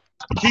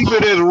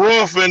as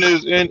rough and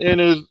as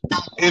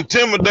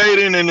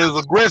intimidating and as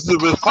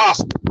aggressive as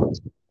possible.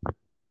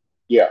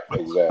 Yeah,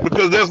 exactly.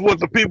 Because that's what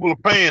the people are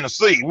paying to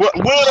see. Win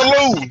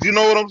or lose, you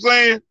know what I'm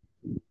saying?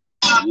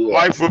 Yeah.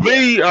 Like for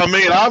me, I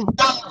mean,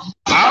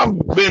 I've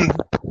been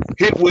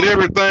hit with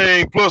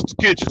everything plus the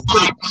kitchen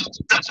sink.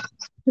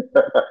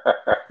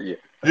 Yeah.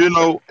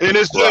 And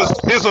it's just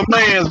it's a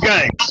man's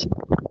game.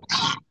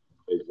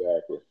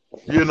 Exactly.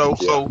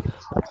 So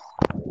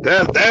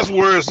that's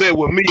where it's at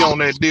with me on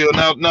that deal.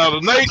 Now the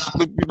Nate,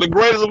 the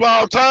greatest of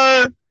all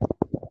time,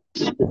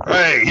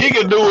 hey, he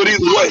can do it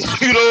either way.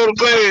 You know what I'm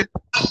saying?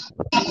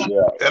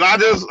 Yeah. And I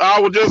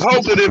would just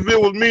hope that if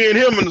it was me and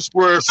him in the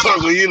square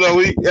circle, we could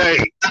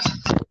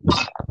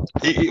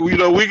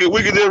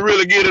just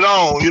really get it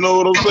on. You know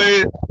what I'm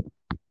saying?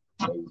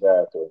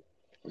 Exactly.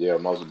 Yeah,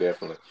 most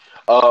definitely.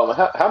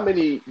 How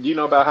many? Do you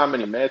know about how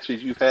many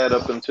matches you've had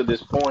up until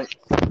this point?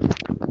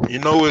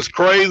 It's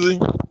crazy.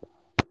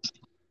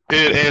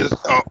 As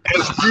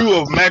few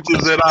of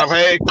matches that I've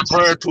had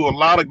compared to a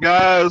lot of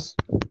guys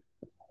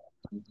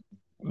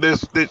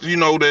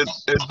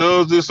that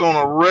does this on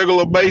a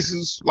regular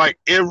basis, like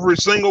every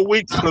single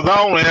week, because I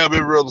only have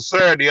every other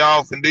Saturday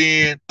off, and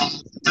then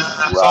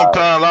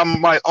sometimes I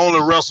might only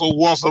wrestle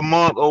once a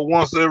month or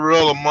once every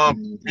other month,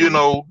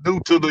 due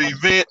to the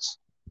events,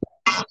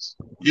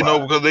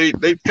 because they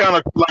kind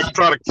of like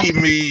try to keep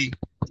me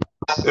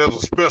as a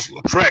special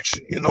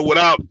attraction,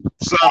 without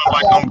sounding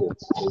like I'm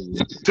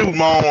tooting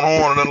my own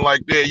horn or nothing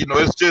like that.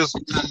 It's just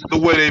the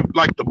way they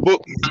like to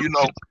book me,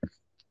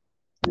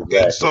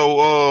 Exactly. And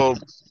so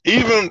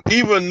even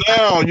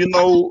now,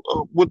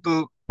 with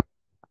the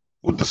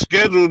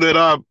schedule that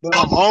I'm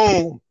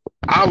on,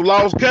 I've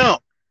lost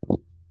count.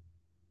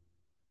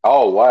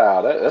 Oh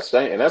wow, that's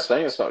saying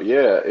something.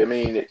 Yeah, I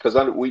mean, because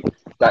we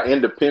got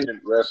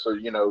independent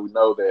wrestlers,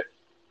 know that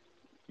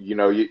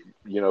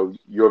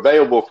you're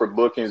available for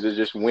bookings. Is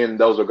just when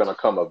those are going to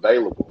come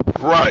available.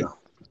 Right.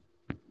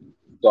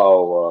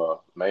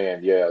 So,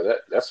 man, yeah,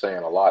 that's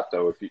saying a lot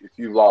though. If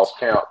you lost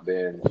count,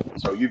 then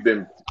so you've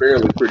been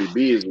pretty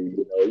busy,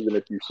 even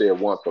if you said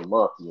once a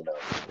month,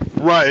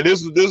 Right.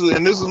 This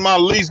is my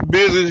least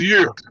busiest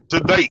year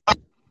to date.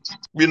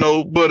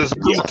 But it's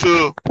due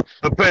to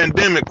the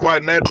pandemic,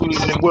 quite naturally.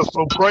 And what's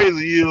so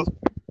crazy is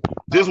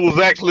this was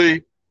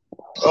actually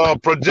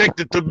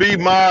projected to be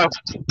my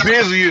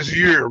busiest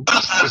year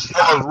as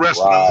far as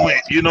wrestling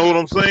went. You know what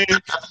I'm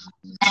saying?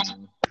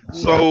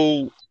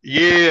 So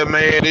yeah,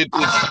 man, it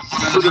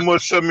pretty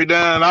much shut me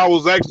down. I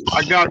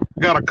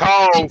got a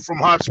call from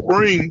Hot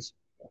Springs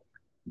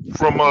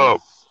from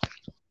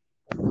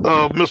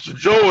Mr.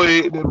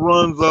 Joey that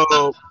runs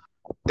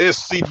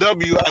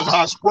SCW in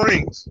Hot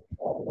Springs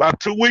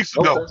about 2 weeks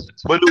ago.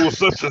 But it was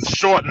such a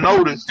short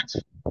notice,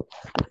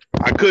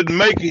 I couldn't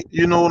make it,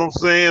 you know what I'm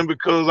saying,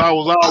 because I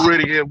was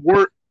already at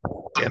work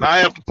and I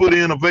have to put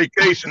in a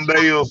vacation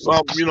day or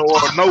something, or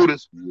a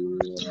notice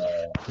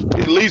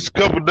at least a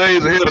couple of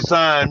days ahead of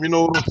time, you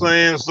know what I'm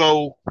saying?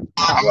 So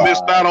I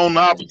missed out on the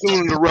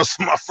opportunity to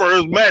wrestle my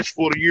first match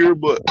for the year,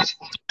 but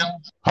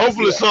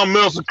hopefully something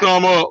else will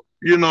come up,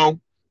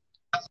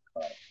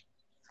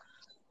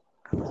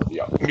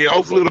 Yeah,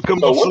 hopefully it'll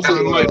come up sooner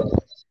than later.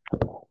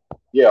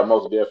 Yeah,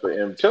 most definitely.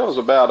 And tell us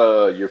about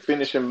your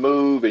finishing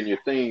move and your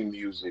theme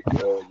music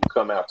you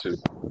come out to.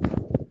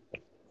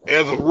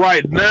 As of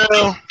right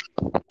now,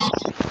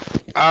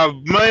 I've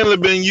mainly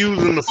been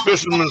using the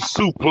Fisherman's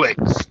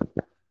Suplex.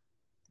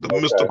 The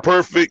Mr.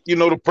 Perfect,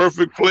 the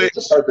Perfect Plex.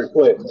 The Perfect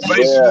Plex.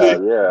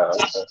 Basically, yeah.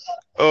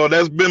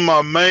 That's been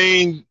my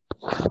main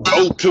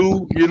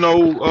go-to,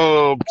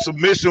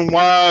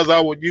 submission-wise.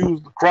 I would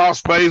use the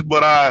crossface,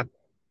 but I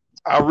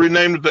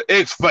renamed it the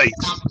X-Face.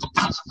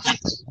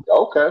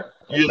 Okay.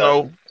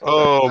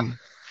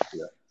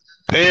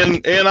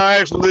 And I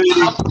actually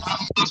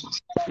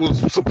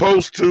was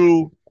supposed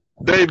to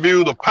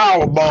debut the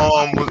Power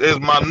Bomb as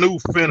my new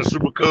finisher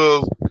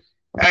because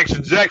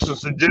Action Jackson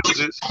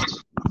suggested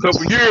a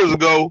couple years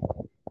ago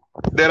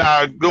that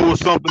I go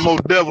with something more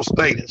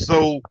devastating.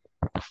 So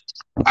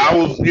I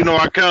was,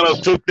 I kind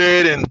of took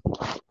that and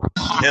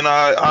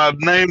I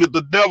named it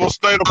the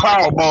Devastator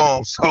Power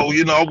Bomb. So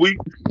we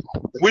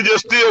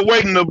just still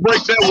waiting to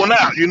break that one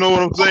out. You know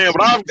what I'm saying?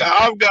 But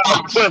I've got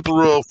a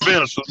plethora of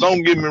finishers.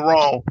 Don't get me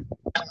wrong.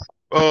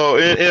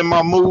 And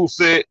my move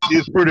set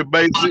is pretty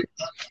basic.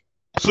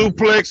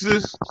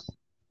 Suplexes.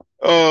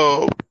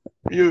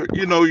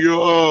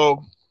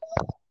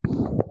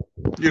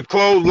 Your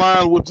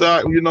clothesline, which I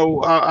have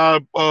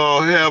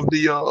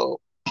the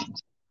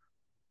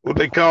what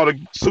they call the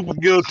super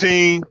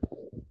guillotine,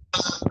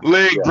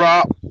 leg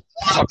drop.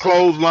 My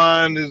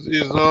clothesline is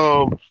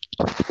the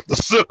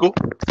sickle.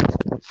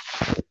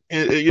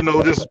 And,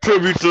 just a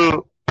tribute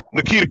to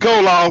Nikita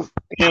Koloff.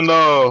 And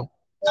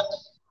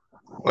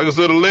like I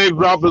said, the leg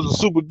drop is a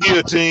super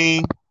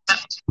guillotine.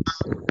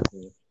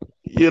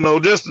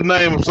 Just to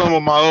name some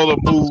of my other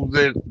moves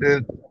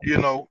that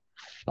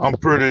I'm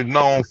pretty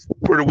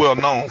well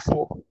known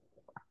for.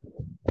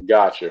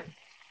 Gotcha.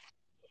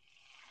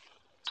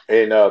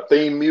 And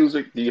theme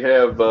music, do you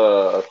have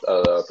a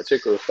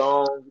particular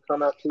song you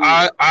come out to?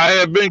 I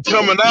have been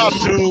coming out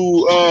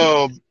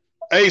to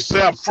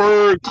ASAP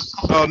Ferg,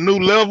 New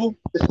Level.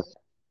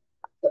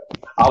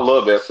 I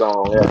love that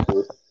song,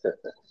 actually.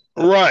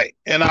 Right,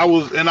 and I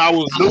was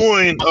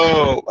doing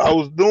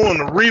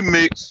the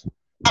remix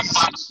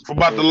for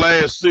about the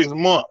last 6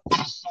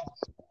 months.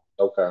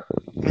 Okay.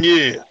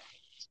 Yeah.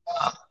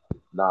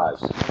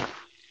 Nice.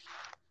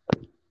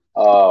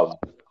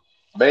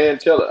 Man,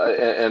 we'll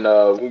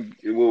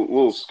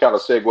kind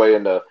of segue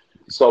into.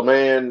 So,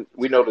 man,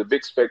 we know the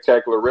big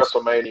spectacular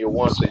WrestleMania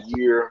once a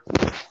year.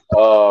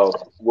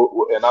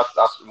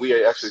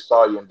 We actually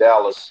saw you in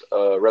Dallas,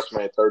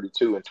 WrestleMania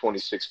 32 in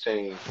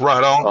 2016.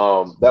 Right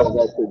on. That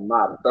was actually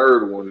my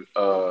third one.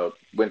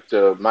 Went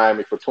to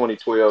Miami for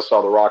 2012.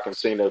 Saw The Rock and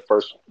Cena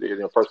first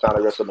time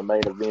they wrestled in the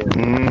main event.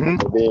 Mm-hmm. And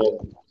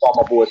then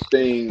saw my boy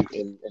Sting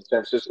in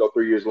San Francisco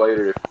 3 years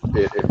later at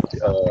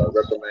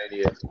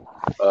WrestleMania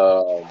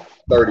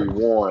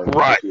 31,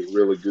 right. Which was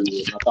really good.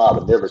 I thought I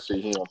would never see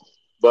him.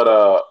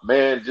 But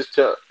man, just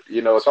to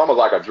it's almost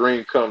like a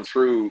dream come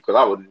true because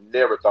I would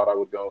never thought I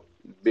would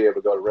be able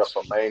to go to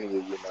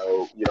WrestleMania.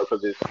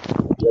 Because it's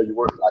you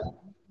work like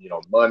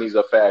money's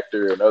a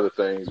factor and other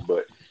things,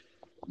 but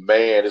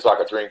man, it's like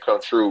a dream come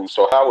true.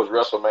 So how was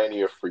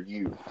WrestleMania for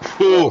you,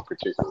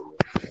 particularly?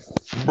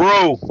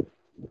 Bro,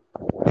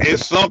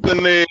 it's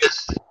something that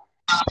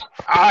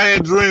I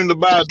had dreamed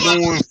about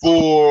doing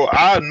for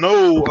I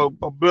know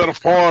a better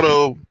part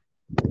of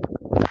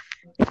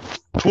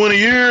 20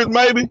 years,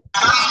 maybe.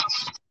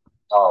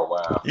 Oh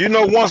wow!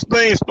 Once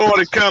things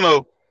started kind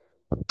of,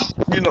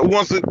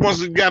 once it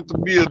got to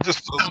be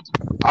just an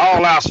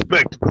all-out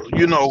spectacle,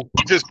 it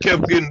just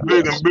kept getting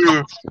bigger and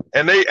bigger,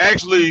 and they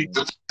actually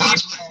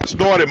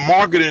started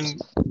marketing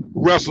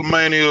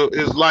WrestleMania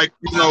as like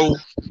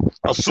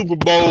a Super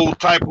Bowl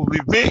type of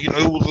event.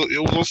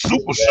 It was a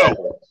super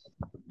show.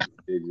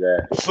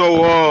 Exactly.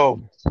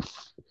 So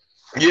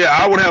yeah,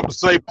 I would have to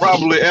say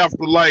probably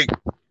after like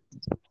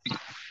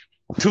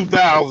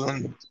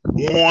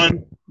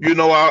 2001,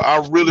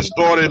 I really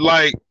started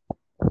like,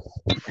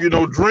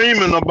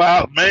 dreaming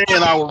about, man,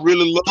 I would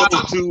really love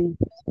to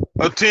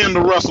attend the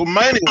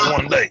WrestleMania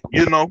one day,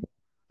 Yeah.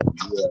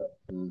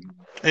 Mm-hmm.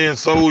 And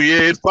so,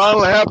 yeah, it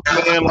finally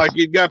happened, man. Like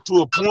it got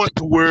to a point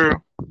to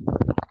where,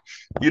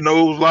 it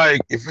was like,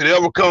 if it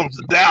ever comes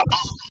to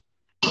Dallas,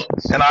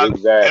 and I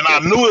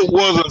knew it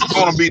wasn't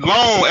going to be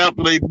long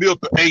after they built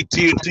the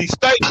AT&T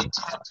Stadium. I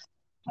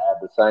have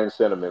the same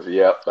sentiments.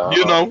 Yep.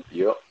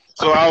 Yep.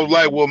 So I was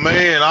like, well,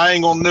 man, I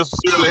won't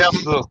necessarily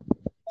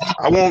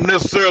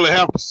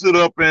have to sit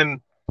up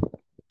and,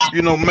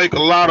 make a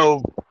lot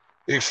of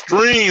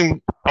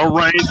extreme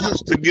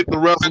arrangements to get to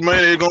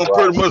WrestleMania. They're going to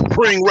pretty much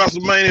bring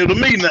WrestleMania to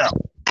me now.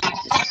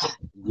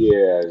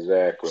 Yeah,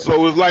 exactly.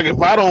 So it's like, if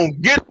I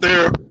don't get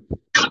there,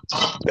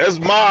 that's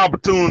my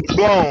opportunity to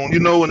go on,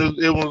 and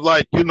it was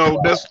like,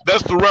 that's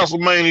the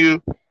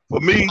WrestleMania for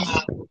me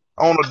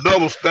on a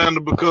double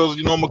standard because,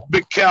 I'm a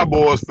big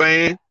Cowboys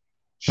fan.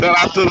 Shout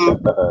out to all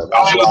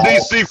the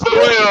DC for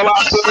real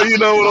out there, you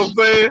know what I'm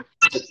saying?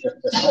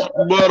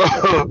 But,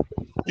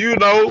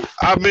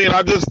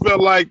 I just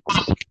felt like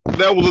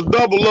that was a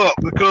double up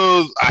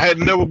because I had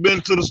never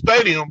been to the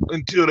stadium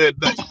until that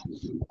day.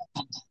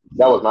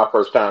 That was my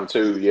first time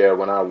too, yeah,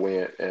 when I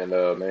went, and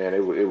man,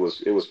 it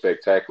was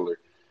spectacular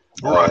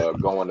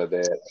going to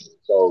that.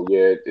 So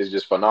yeah, it's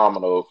just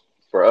phenomenal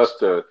for us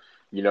to,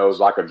 it's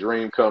like a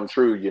dream come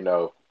true,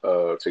 to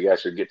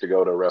actually get to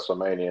go to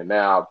WrestleMania.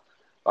 Now,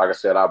 like I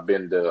said, I've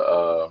been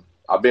to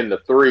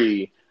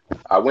 3.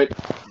 I went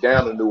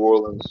down to New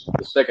Orleans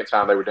the second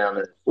time they were down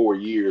there in 4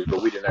 years,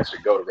 but we didn't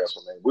actually go to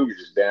WrestleMania. We were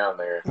just down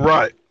there,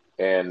 right?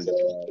 And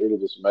it was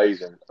just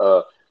amazing.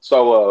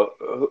 So,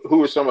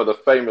 who are some of the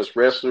famous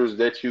wrestlers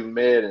that you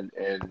met, and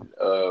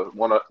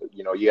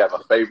you have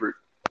a favorite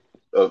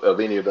of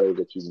any of those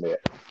that you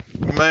met?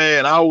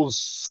 Man, I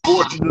was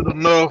fortunate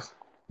enough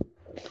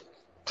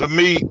to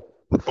meet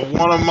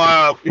one of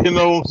my,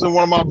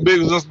 one of my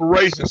biggest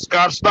inspirations,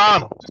 Scott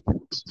Steiner.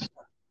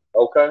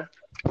 Okay.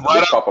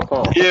 Right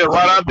out, yeah,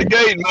 right out the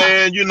gate,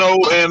 man. And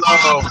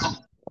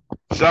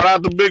shout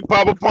out to Big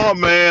Papa Pump,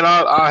 man.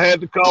 I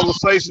had the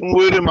conversation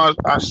with him. I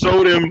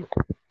showed him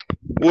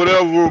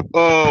whatever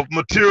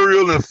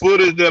material and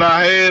footage that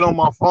I had on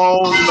my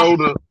phone,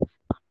 to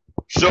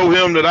show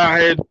him that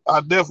I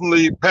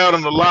definitely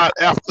patterned a lot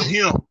after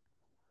him,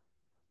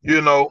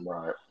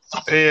 Right.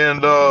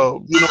 And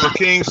the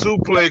King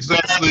Suplex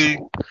actually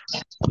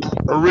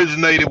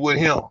originated with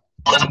him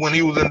when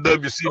he was in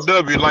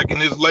WCW, like in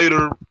his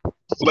later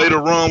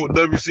run with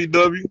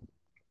WCW.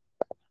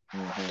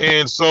 Mm-hmm.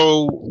 And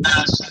so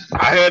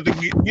I had to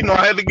get,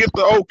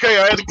 the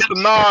okay, I had to get the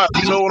nod,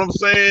 you know what I'm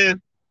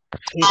saying,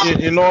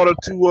 in order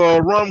to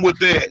run with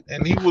that.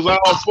 And he was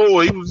all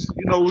for it. He was,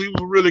 he was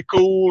really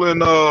cool.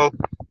 And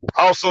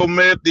also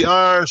met the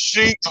Iron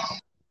Sheik,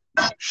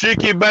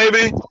 Sheiky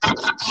baby.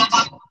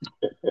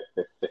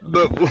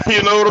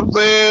 You know what I'm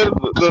saying?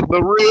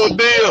 The real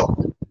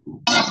deal.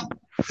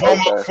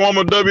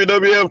 Former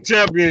WWF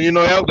champion.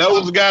 That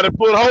was the guy that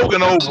put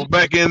Hogan over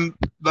back in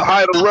the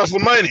height of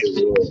WrestleMania.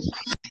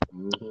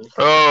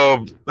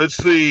 Mm-hmm. Let's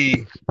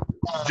see,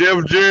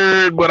 Jeff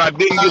Jarrett, but I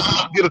didn't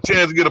get a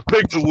chance to get a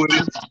picture with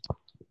him.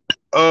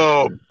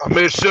 I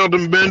met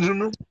Shelton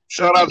Benjamin.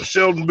 Shout out to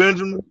Shelton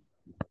Benjamin.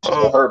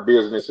 Her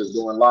business is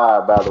going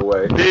live, by the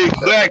way.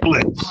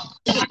 Exactly.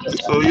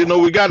 So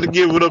we got to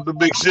give it up to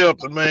Big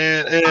Shelton,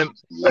 man. And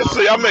let's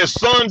see, I met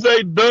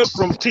Sanjay Dutt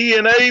from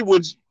TNA,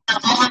 which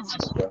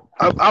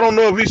I don't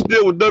know if he's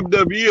still with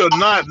WWE or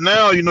not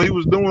now. He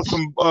was doing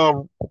some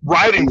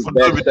writing for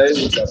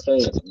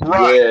WWE.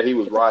 Right. Yeah, he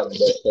was writing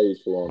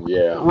backstage for him.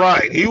 Yeah.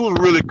 Right. He was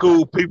really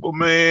cool people,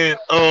 man.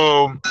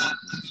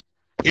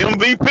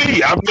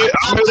 MVP. I met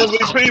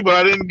MVP, but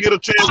I didn't get a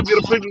chance to get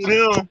a picture with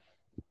him.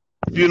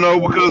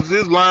 Because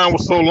his line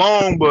was so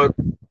long, but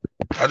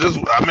I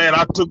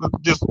took a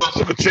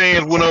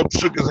chance, went up,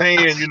 shook his hand,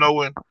 and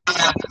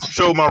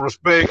showed my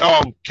respect.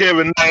 Oh,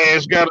 Kevin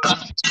Nash,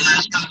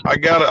 I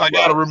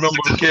gotta remember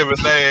Kevin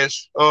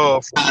Nash,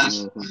 from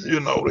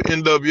the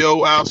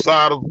NWO,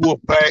 outside of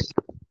Wolfpack,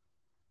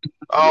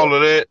 all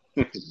of that.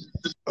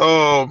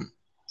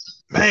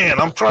 Man,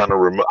 I'm trying to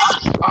remember.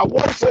 I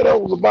want to say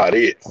that was about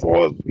it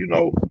for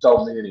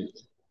so many.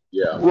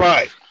 Yeah.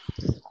 Right.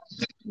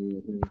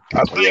 Mm-hmm.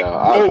 I think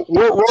Road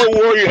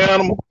Warrior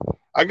Animal.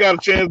 I got a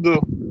chance to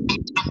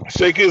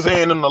shake his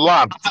hand in the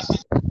lobby.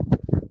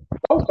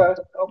 Okay.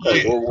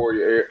 Yeah. Road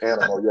Warrior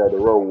Animal. Yeah, the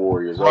Road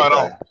Warriors. Right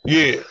on.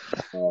 Yeah.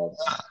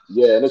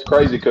 Yeah, and it's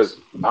crazy because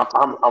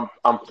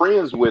I'm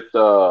friends with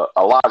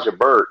Elijah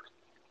Burke.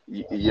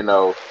 Yeah.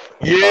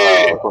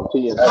 From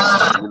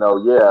TNA. In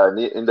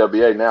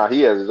NWA now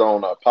he has his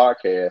own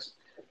podcast.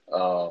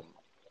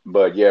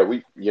 But yeah,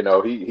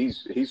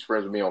 he's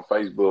friends with me on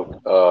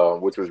Facebook,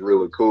 which was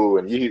really cool.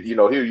 And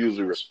he'll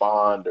usually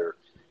respond or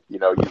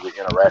usually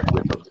interact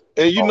with them.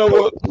 And you know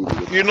what?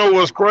 You know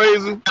what's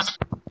crazy?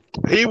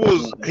 He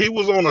was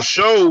on a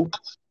show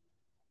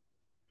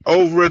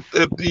over at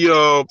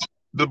the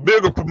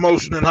bigger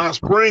promotion in Hot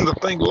Springs, I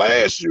think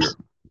last year.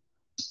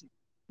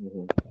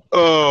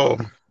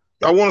 Mm-hmm.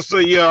 I want to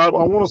say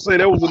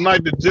that was the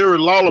night that Jerry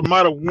Lawler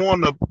might have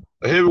won a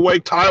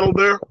heavyweight title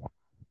there.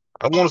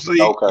 I want to say,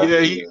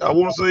 I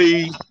want to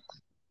say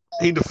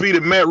he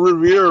defeated Matt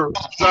Riviera.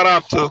 Shout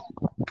out to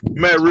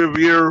Matt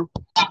Riviera.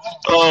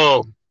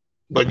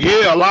 But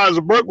yeah,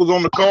 Elijah Burke was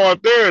on the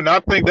card there, and I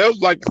think that was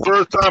like the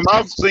first time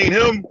I've seen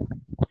him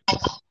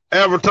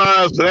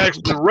advertised to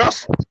actually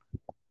wrestle.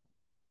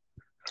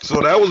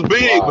 So that was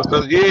big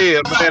because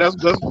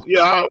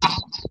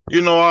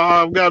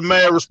I've got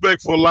mad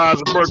respect for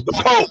Elijah Burke, the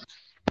Pope,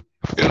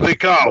 as they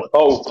call it.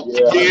 Oh,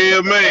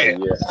 yeah,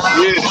 man.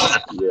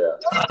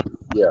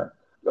 Yeah.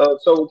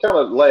 So kind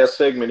of last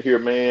segment here,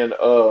 man.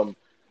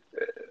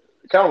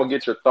 Kind of want to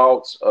get your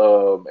thoughts,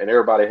 and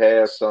everybody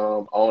has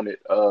some on it.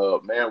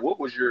 Man, what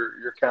was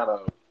your kind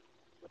of,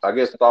 I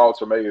guess,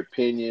 thoughts or maybe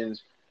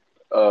opinions?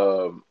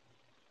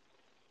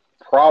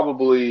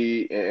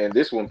 Probably, and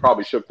this one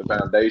probably shook the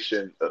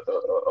foundation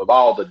of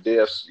all the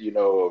deaths,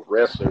 of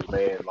wrestlers,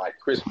 man, like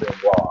Chris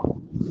Benoit.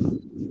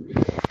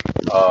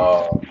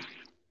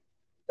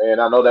 And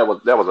I know that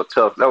was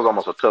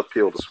almost a tough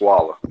pill to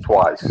swallow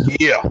twice.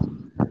 Yeah.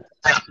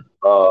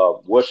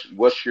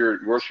 What's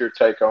your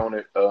take on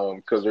it?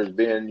 Because there's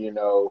been,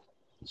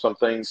 some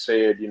things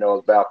said,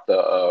 about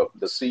the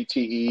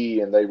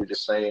CTE, and they were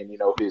just saying,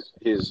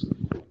 his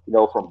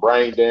from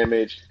brain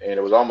damage, and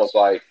it was almost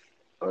like,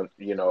 an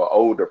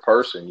older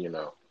person,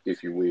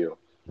 if you will.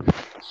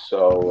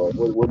 So,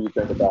 what do you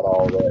think about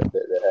all that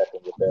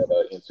happened with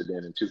that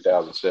incident in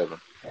 2007?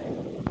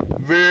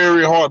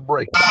 Very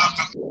heartbreaking.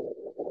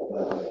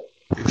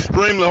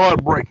 Extremely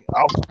heartbreaking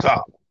off the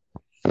top.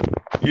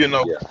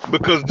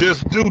 Because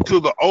just due to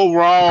the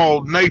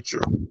overall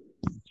nature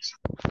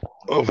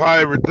of how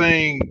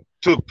everything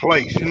took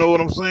place, you know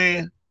what I'm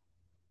saying?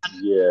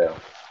 Yeah.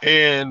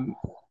 And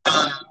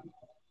I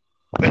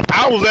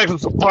was actually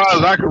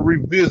surprised I could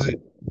revisit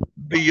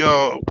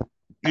the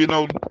You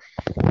know,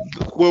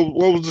 what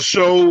was the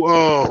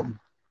show?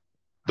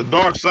 The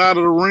Dark Side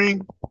of the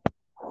Ring.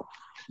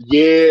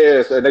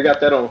 Yes, and they got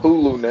that on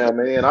Hulu now,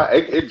 man.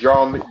 It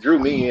drew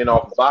me in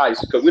off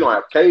Vice because we don't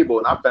have cable,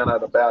 and I found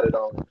out about it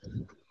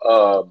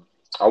on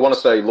I want to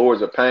say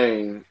Lords of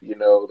Pain,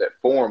 that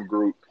forum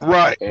group,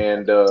 right?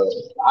 And I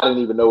didn't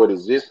even know it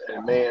existed.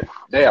 And man,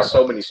 they have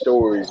so many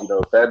stories.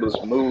 Fabulous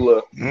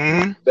Moolah.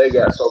 Mm-hmm. They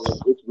got so many.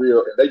 It's real.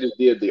 And they just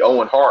did the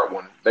Owen Hart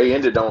one. They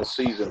ended on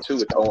season 2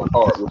 with Owen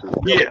Hart, which was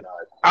really nice.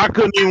 I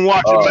couldn't even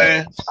watch it,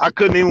 man. I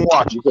couldn't even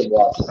watch it. You couldn't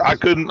watch it. I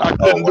couldn't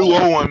do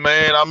Owen,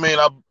 man. I mean,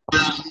 I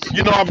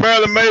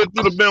barely made it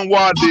through the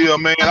Benoit deal,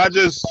 man. I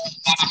just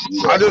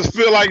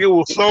feel like it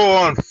was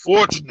so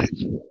unfortunate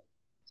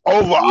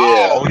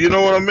overall. You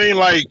know what I mean?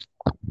 Like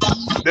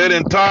that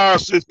entire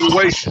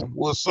situation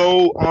was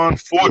so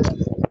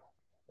unfortunate,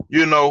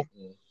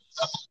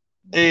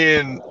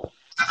 and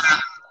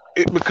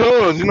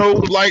because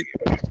like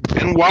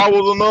Benoit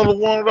was another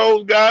one of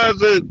those guys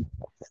that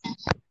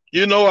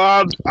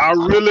I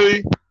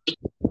really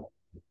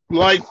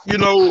like,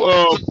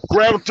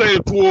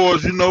 gravitated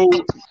towards,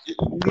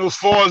 as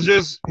far as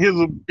just his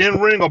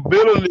in-ring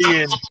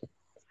ability and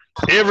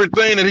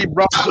everything that he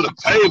brought to the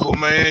table,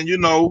 man. He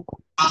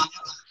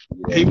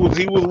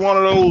was one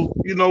of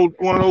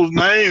those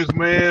names,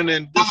 man,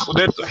 and just for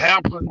that to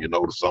happen,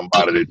 to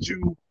somebody that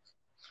you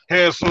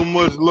had so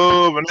much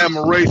love and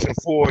admiration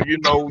for, you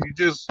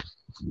just,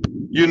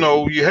 you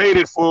hate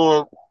it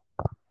for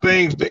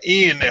things to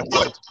end that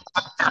way.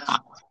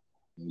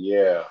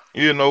 Yeah.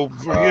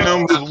 For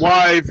him, his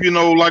wife,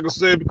 like I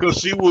said, because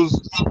she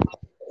was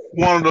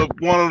one of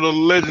the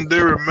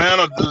legendary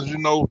managers,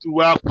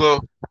 throughout the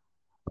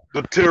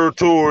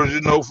territories,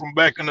 from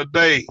back in the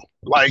day,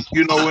 like,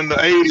 in the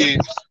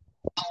 80s,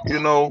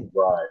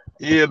 right.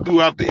 Yeah,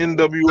 throughout the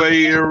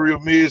NWA area,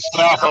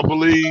 Mid-South, I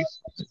believe,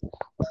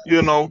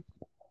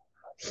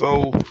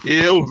 so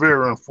yeah, it was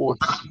very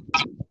unfortunate.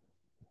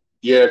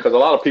 Yeah, because a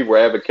lot of people are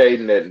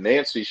advocating that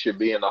Nancy should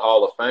be in the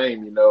Hall of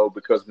Fame,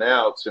 because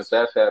now, since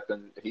that's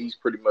happened, he's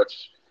pretty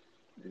much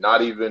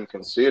not even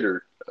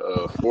considered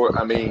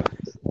I mean,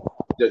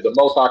 the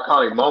most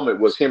iconic moment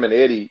was him and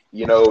Eddie,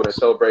 and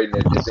celebrating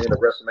at the end of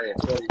WrestleMania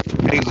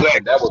 20. Exactly.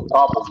 And that was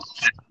probably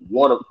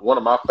one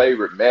of my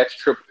favorite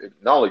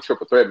not only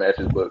triple threat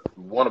matches, but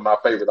one of my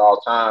favorite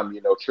all time,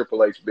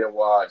 Triple H,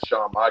 Benoit, and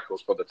Shawn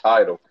Michaels for the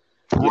title.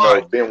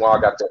 Right.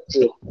 Benoit got that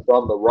pick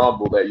from the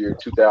Rumble that year,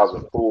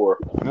 2004.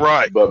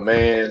 Right. But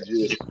man,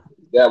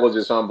 that was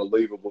just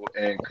unbelievable.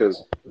 And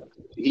because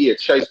he had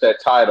chased that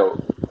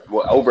title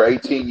over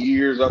 18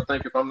 years, I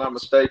think, if I'm not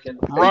mistaken.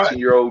 Right.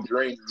 18-year-old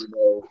dream,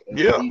 And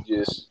he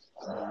just,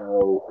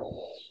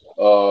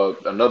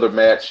 another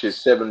match,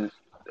 his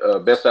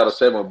best out of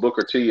 7 with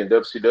Booker T and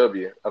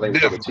WCW. I think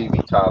it's for the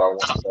TV title. I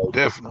want to say.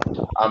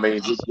 Definitely. I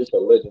mean, just a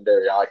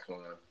legendary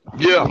icon.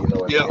 Yeah. In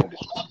the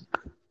industry.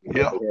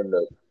 For him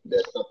to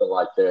that's something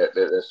like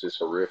that's just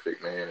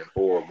horrific, man, and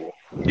horrible.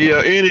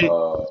 Yeah, any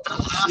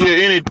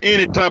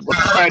type of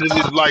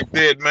tragedy like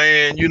that,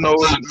 man,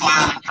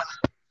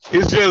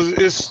 it's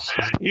just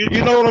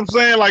you know what I'm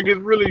saying? Like it's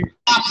really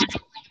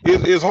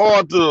it's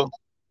hard to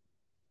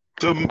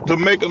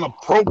make an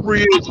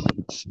appropriate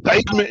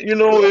statement, if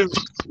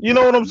you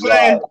know what I'm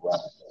saying?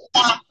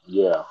 Right.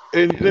 Yeah.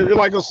 And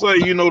like I say,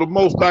 the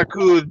most I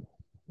could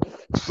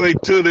say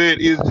to that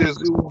is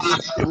just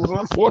it was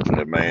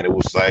unfortunate, man. It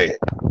was sad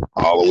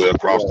all the way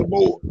across the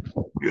board,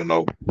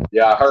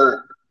 Yeah, I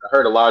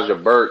heard Elijah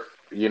Burke,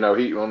 he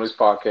on his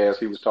podcast,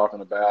 he was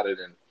talking about it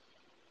and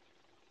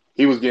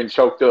he was getting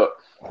choked up.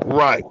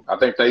 Right. I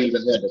think they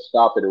even had to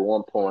stop it at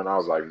one point. I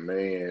was like,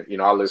 man,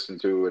 I listened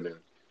to it and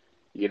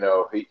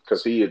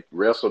because he had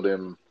wrestled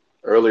him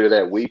earlier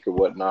that week or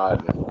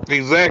whatnot. And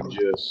exactly.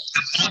 Because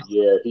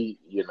he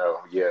was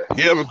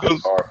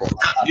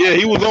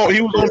on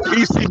the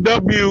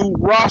ECW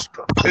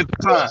roster at the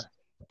time.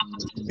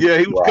 Yeah,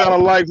 he was kind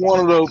of like one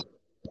of the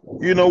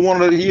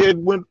he had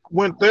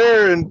went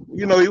there and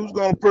he was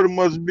going to pretty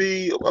much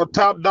be a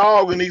top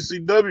dog in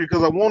ECW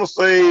because I want to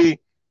say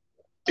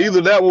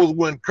either that was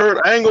when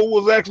Kurt Angle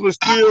was actually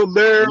still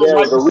there.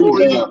 Before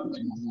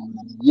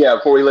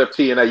he left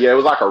TNA. Yeah, it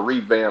was like a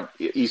revamp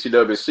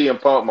ECW. CM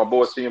Punk, my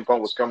boy CM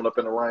Punk was coming up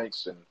in the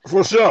ranks, and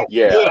for sure.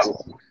 Yeah,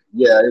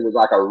 it was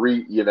like a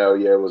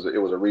it was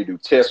a redo.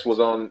 Test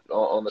was on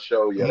the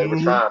show. Yeah, they were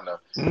trying to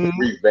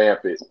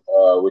revamp it,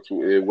 which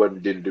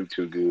it didn't do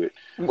too good.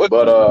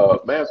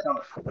 But man,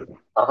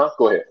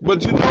 go ahead.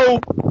 But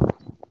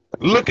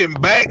looking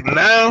back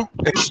now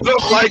and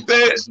stuff like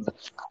that,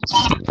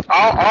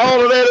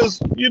 all of that is,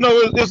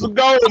 it's a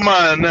gold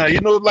mine now.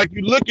 Like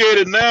you look at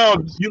it now,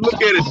 you look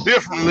at it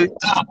differently,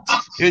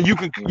 and you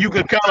can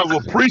kind of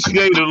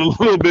appreciate it a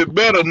little bit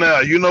better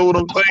now. You know what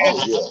I'm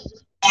saying?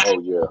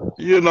 Oh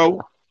yeah.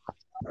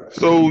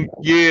 So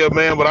yeah,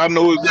 man. But I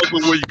know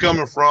exactly where you're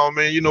coming from,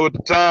 man. At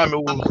the time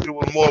it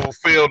was more of a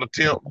failed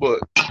attempt,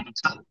 but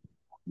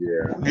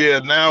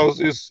now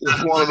it's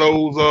one of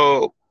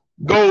those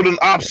golden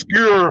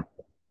obscure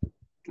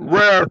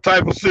rare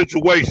type of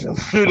situations.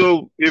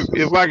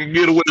 If I could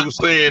get away with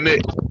saying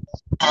that.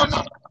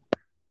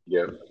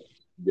 Yeah.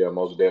 Yeah,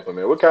 most definitely,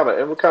 man. We're kind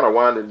of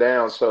winding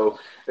down, so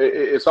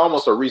it's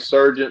almost a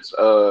resurgence.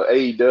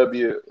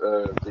 AEW,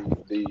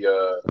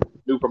 the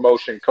new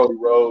promotion, Cody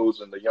Rhodes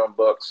and the Young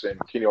Bucks and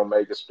Kenny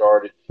Omega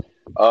started.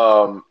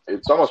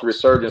 It's almost a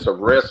resurgence of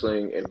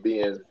wrestling and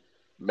being,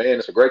 man,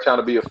 it's a great time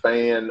to be a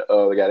fan.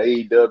 They got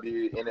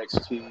AEW,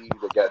 NXT,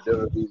 they got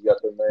WWE,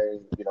 got their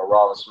name,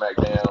 Raw and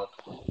SmackDown.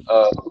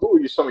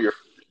 Who are some of your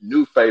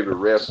new favorite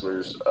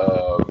wrestlers? As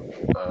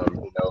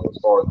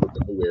far as with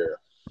the new era.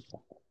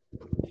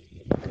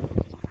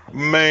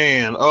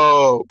 Man,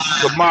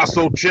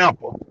 Tommaso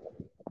Ciampa,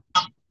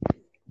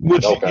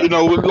 which Okay.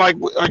 like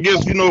I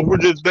guess if we're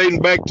just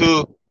dating back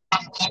to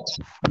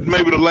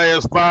maybe the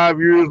last 5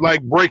 years,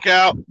 like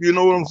breakout. You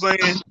know what I'm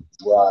saying?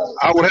 Right.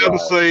 I would have to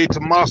say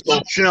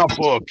Tommaso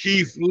Ciampa,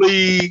 Keith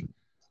Lee.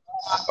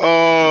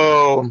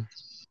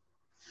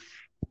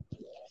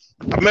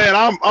 Man,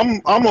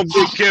 I'm a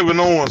big Kevin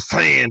Owens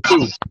fan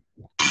too.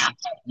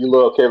 You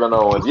love Kevin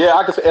Owens, yeah.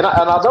 I can say, and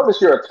I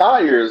noticed your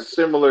attire is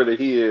similar to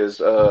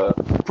his.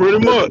 Pretty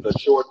much the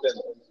shorts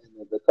and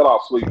the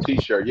cutoff sleeve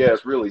T-shirt. Yeah,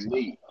 it's really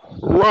neat.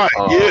 Right.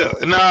 Yeah.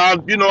 Now I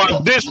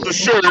ditched the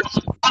shirt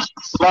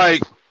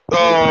like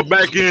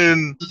back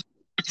in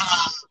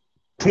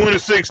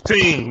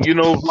 2016.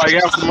 Like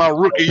after my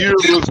rookie year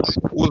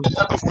was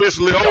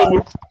officially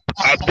over,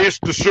 I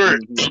ditched the shirt.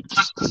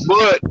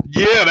 But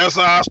yeah, that's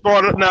how I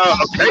started. Now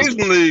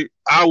occasionally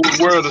I would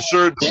wear the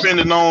shirt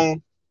depending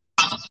on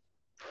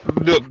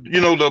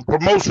the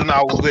promotion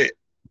I was at.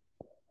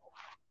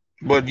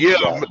 But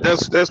yeah,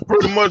 that's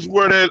pretty much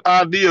where that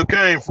idea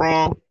came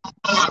from.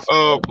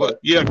 But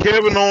yeah,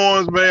 Kevin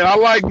Owens, man, I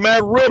like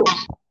Matt Riddle.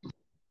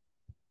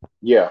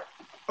 Yeah.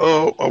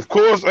 Of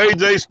course,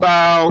 AJ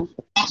Styles,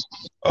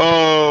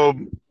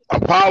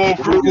 Apollo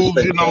Crews.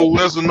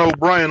 That's a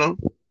no-brainer.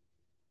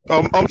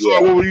 I'm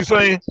sorry, what were you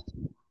saying?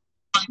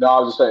 No, I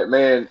was just saying,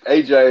 man,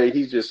 AJ,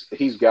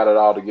 he's got it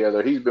all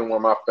together. He's been one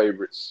of my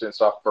favorites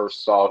since I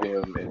first saw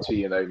him in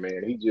TNA,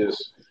 man.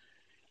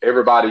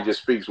 Everybody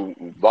just speaks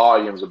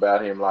volumes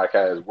about him, like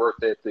how his work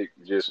ethic,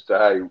 just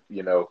how,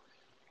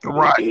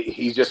 right.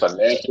 He's just a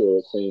natural,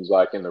 it seems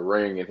like, in the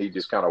ring, and he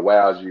just kind of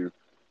wows you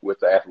with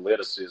the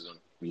athleticism,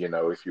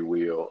 if you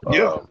will.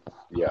 Yeah.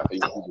 He's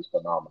just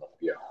phenomenal.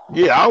 Yeah.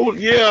 Yeah,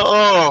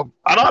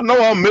 I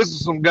know I'm missing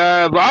some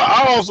guys, but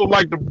I also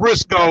like the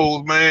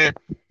Briscoes, man.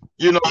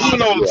 Some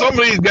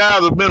of these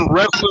guys have been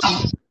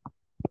wrestling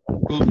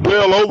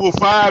well over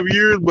 5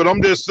 years, but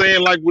I'm just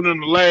saying, like within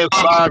the last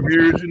 5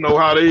 years,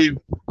 how they've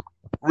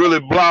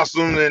really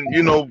blossomed and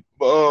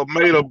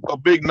made a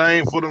big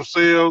name for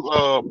themselves.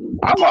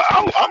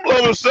 I'm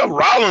loving Seth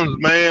Rollins,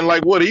 man.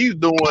 Like what he's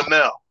doing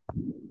now.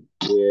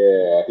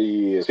 Yeah,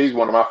 he is. He's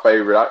one of my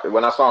favorite.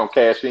 When I saw him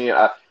cash in,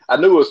 I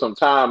knew there was some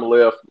time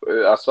left.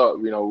 I saw,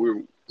 we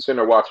were sitting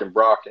there watching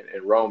Brock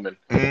and Roman,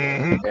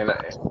 and I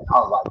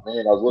was like,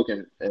 man, I was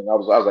looking, and I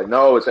was like,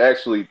 no, it's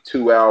actually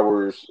 2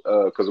 hours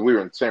because we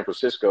were in San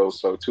Francisco,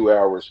 so 2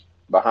 hours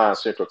behind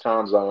Central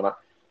Time Zone.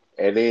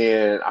 And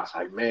then I was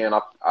like, man,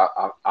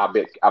 I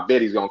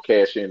bet he's gonna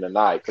cash in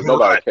tonight because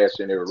nobody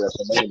cashed in every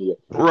WrestleMania.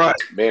 Right,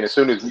 man. As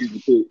soon as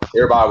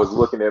everybody was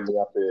looking at me,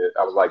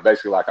 I was like,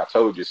 basically, like I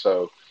told you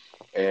so.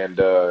 And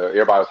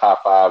everybody was high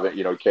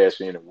fiving,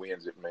 cash in and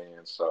wins it,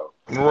 man. So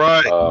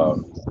right,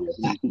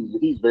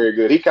 he's very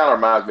good. He kind of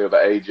reminds me of the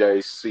AJ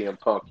CM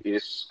Punk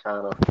ish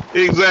kind of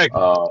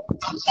exactly.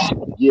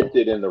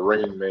 Gifted in the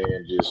ring,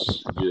 man.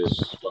 Just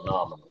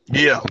phenomenal.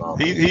 Yeah,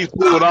 he's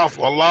pulled off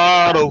a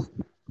lot of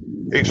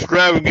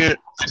extravagant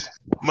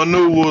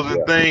maneuvers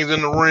and things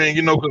in the ring,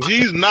 because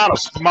he's not a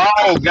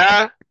small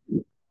guy.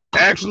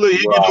 Actually,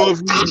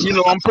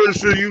 I'm pretty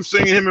sure you've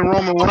seen him and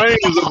Roman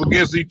Reigns up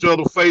against each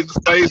other face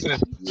to face,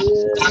 and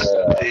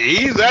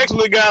he's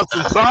actually got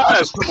some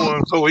size to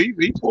him, so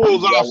he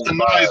pulls off some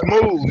nice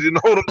moves. You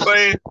know what I'm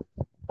saying?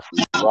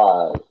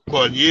 Right.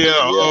 But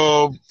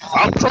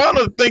I'm trying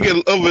to think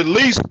of at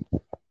least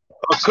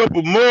a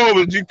couple more,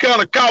 but you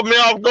kind of caught me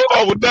off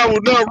guard with that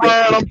one,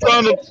 Ryan. I'm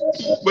trying to,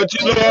 but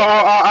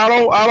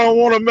I don't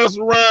want to mess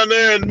around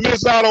there and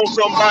miss out on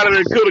somebody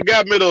that could have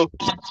got me the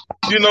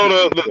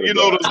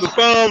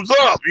thumbs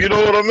up. You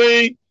know what I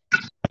mean?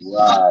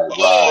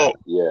 Right.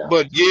 Yeah.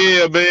 But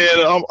yeah,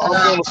 man, I'm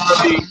gonna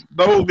say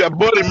those got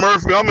Buddy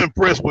Murphy. I'm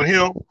impressed with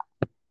him.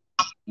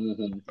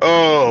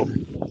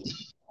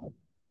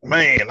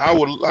 Man, I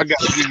got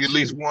to give you at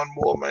least one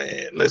more,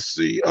 man. Let's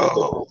see. I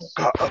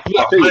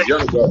think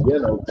Johnny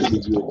Gargano could be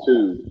good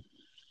too.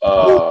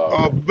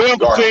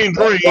 Velveteen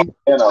Dream.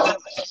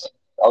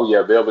 Oh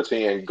yeah,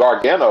 Velveteen and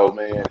Gargano,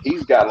 man.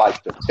 He's got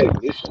like the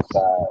technician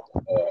side.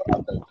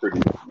 I think pretty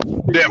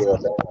well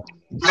done.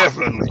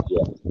 Definitely.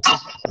 Yeah.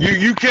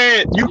 You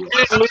can't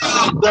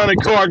leave Johnny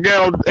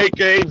Gargano,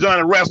 aka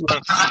Johnny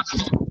Wrestling,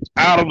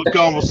 out of the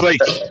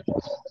conversation.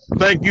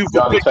 Thank you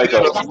for picking it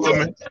up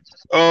for me.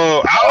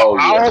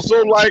 I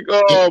also like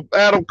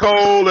Adam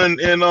Cole and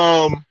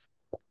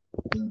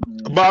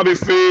Bobby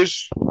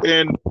Fish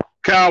and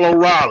Kyle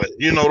O'Reilly.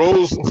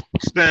 Those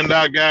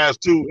standout guys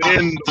too.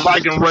 And the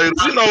Viking Raiders.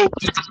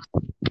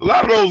 a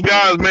lot of those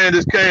guys, man,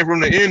 just came from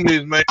the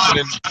Indies, man,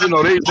 and you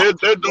know they're doing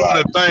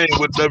Right. their thing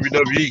with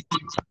WWE.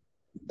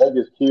 They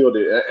just killed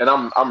it, and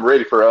I'm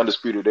ready for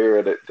Undisputed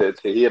Era to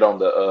hit on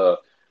the.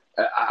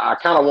 I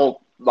kind of want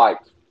like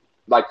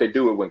they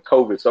do it when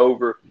COVID's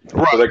over,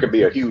 Right. so there could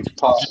be a huge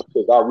pop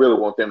because I really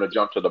want them to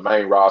jump to the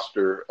main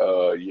roster,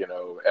 you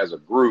know, as a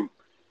group,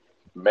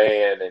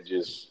 man, and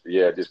just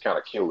kind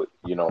of kill it,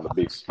 you know, on the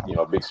big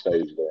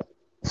stage there.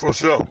 For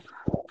sure.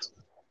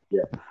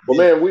 Yeah. Well,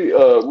 man,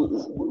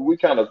 we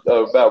kind of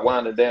about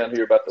winding down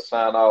here, about to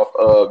sign off.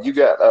 You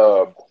got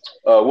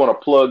want to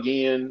plug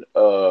in?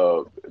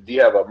 Do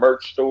you have a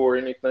merch store?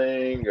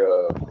 Anything?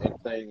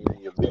 Any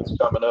events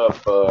coming up?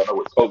 I know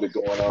with COVID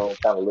going on,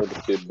 kind of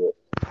limited, but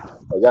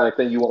got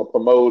anything you want to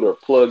promote or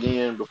plug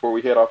in before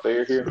we head off the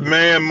air here?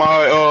 Man,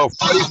 my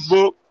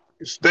Facebook,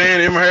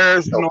 Stan M.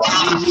 Harris. You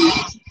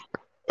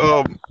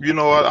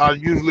know, I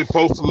usually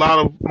post a lot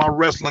of my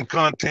wrestling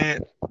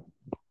content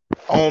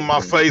on my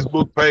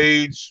Facebook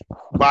page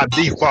by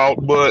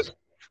default, but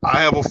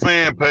I have a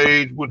fan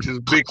page which is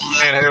Big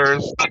Stan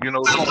Harris. You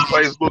know, it's on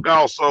Facebook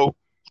also.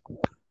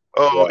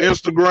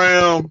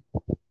 Instagram,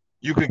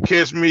 you can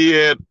catch me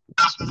at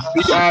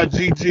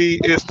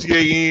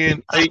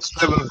BIGGSTAN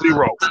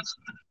 870.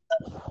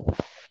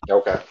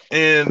 Okay.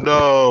 And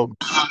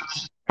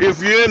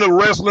if you're into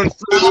wrestling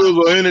figures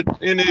or any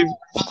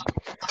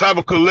type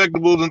of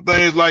collectibles and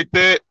things like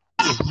that,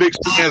 it's Big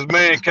Stan's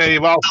Man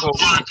Cave also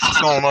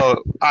on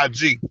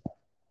IG.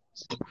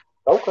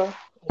 Okay.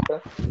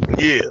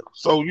 Yeah.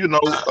 So you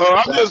know,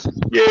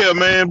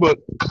 man. But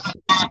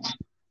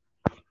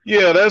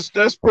yeah, that's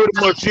pretty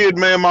much it,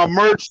 man. My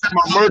merch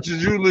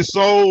is usually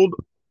sold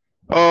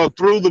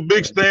through the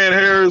Big Stan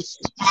Harris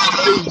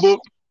Facebook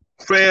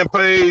fan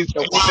page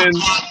and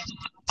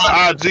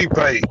IG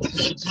page.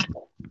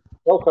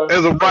 Okay.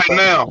 As of right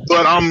now,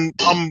 but I'm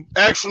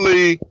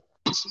actually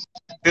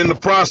in the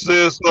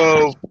process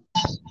of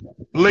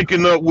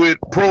linking up with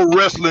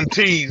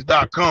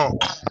ProWrestlingTees.com.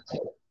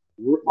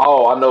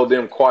 Oh, I know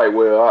them quite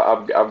well.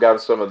 I've gotten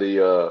some of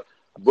the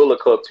Bullet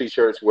Club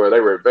T-shirts where they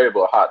were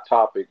available at Hot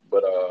Topic,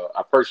 but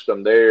I purchased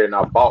them there and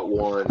I bought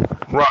one,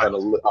 Right. and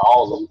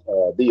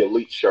the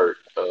Elite shirt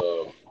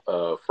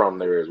from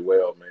there as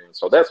well, man.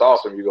 So that's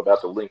awesome. You're about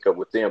to link up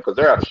with them because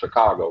they're out of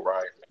Chicago,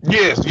 right?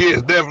 Yes,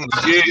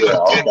 definitely. Yeah.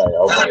 Okay.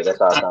 That's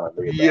how I kind of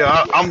think.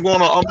 Yeah, I'm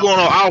gonna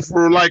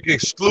offer like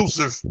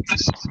exclusive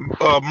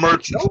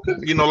merch.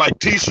 You know, like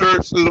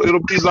T-shirts. It'll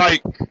be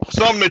like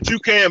something that you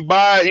can't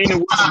buy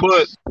anywhere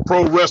but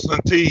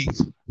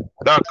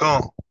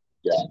ProWrestlingTees.com.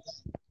 Yeah,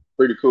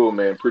 pretty cool,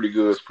 man. Pretty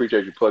good.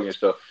 Appreciate you plugging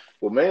stuff.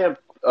 Well, man,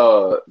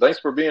 thanks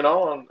for being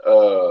on.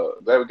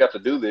 Glad we got to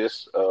do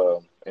this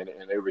and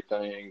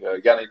everything.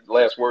 Got any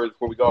last words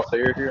before we go off the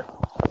air here?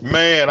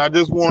 Man, I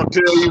just want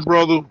to tell you,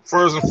 brother,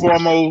 first and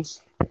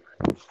foremost,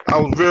 I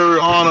was very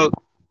honored,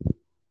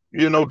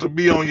 you know, to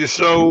be on your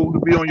show, to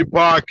be on your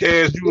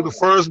podcast. You were the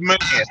first man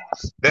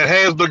that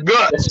has the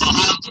guts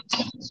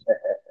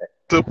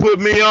to put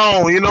me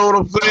on, you know what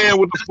I'm saying,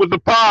 with the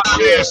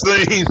podcast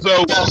thing.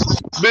 So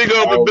big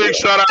up and big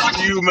shout out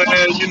to you,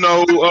 man. You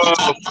know,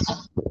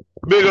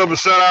 big up and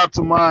shout out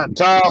to my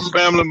entire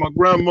family, my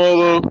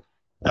grandmother,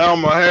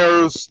 Alma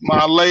Harris,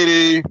 my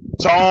lady,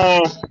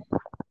 Tom,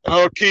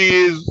 her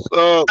kids,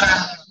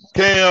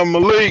 Cam,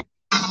 Malik,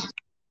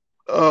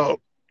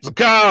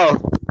 Zakiah,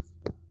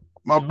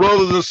 my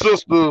brothers and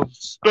sisters,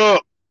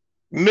 Stuck,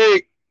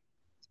 Nick,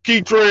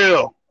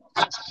 Keytrail,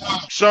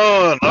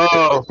 Sean,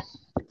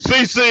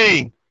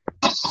 CC,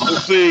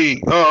 let's see,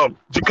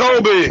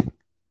 Jacoby,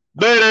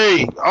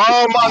 Day,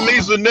 all my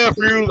nieces and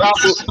nephews.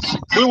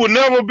 We would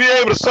never be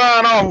able to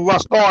sign off if I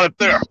started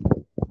there.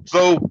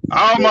 So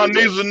all my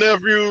nieces and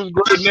nephews,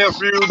 great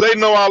nephews, they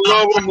know I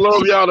love them,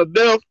 love y'all to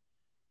death.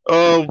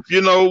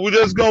 You know, we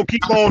just gonna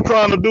keep on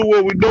trying to do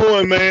what we're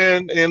doing,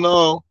 man, and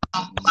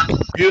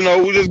you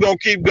know, we just gonna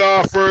keep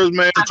God first,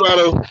 man. Try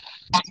to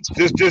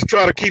just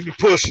try to keep it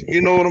pushing.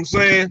 You know what I'm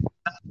saying?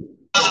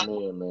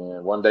 Amen,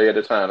 man. One day at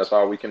a time. That's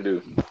all we can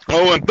do.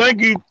 Oh, and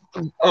thank you,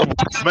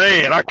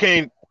 man. I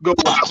can't go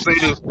without saying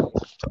this.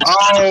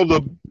 All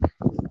the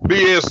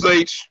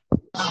BSH,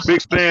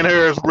 Big Stan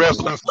Harris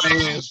wrestling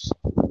fans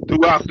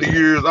throughout the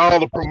years, all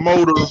the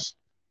promoters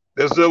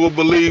that's ever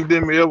believed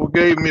in me, ever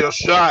gave me a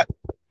shot.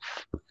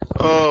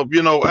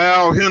 You know,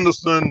 Al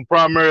Henderson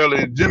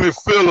primarily, Jimmy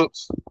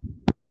Phillips,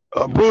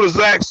 Brutus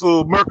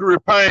Axel, Mercury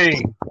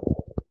Payne,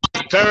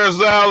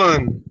 Terrence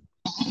Allen,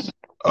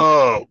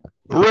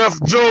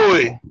 Ref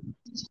Joey.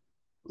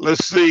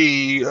 Let's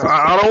see.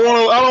 I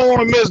don't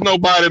want to miss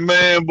nobody,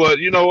 man. But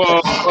you know,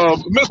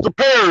 Mr.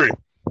 Perry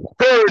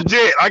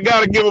Jet. I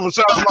gotta give him a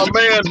shout out to my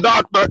man,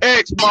 Dr.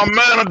 X, my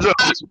manager,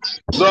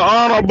 the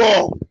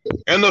Honorable,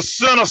 and the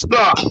Center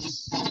Star,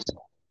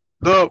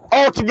 the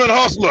Ultimate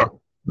Hustler,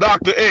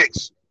 Dr.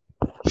 X.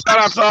 Shout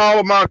out to all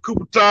of my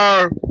Cooper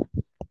Tire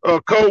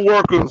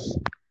co-workers,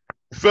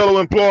 fellow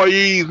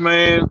employees,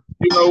 man.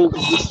 You know,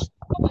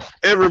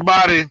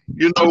 everybody,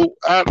 you know,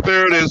 out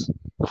there that's,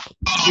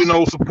 you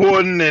know,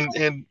 supporting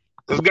and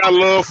has got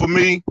love for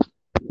me.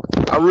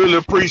 I really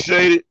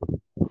appreciate it.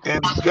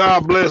 And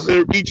God bless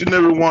each and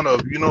every one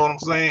of you. You know what I'm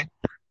saying?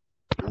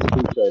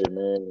 Appreciate it,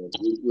 man.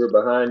 We're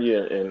behind you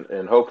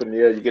and hoping,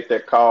 yeah, you get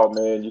that call,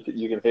 man. You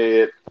can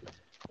head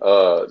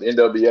the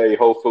NWA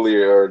hopefully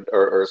or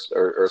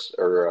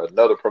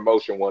another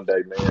promotion one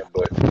day, man.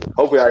 But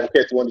hopefully I can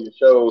catch one of your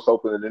shows,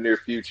 hopefully in the near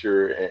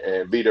future,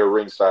 and be there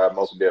ringside,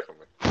 most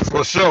definitely.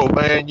 For sure,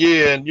 man.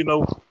 Yeah, and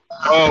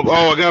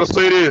I gotta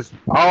say this: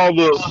 all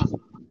the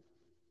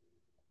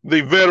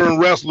veteran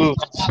wrestlers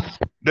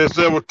that's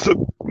ever took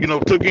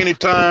any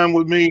time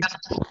with me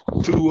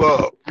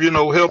to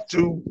help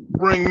to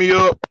bring me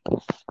up,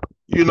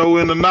 in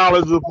the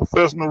knowledge of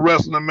professional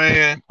wrestling,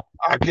 man.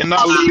 I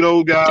cannot leave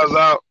those guys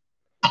out.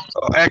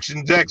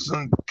 Action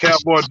Jackson,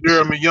 Cowboy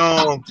Jeremy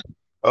Young,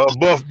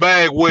 Buff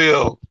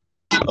Bagwell,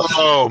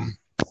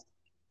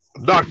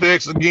 Dr.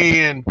 X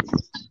again,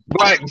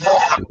 Black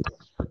Bart,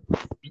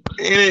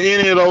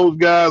 any of those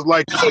guys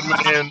like that,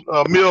 man.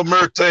 Mil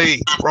Murte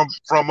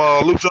from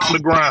Lucha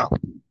Underground,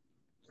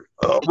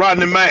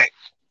 Rodney Mack,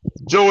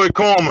 Joey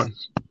Corman.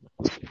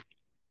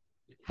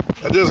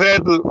 I just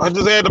had to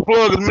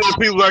plug as many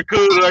people as I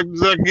could. I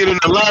could get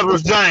into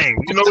Lazarus James.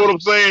 You know what I'm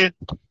saying?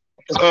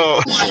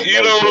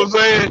 You know what I'm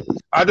saying?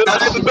 I just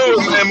had to do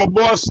it, man. My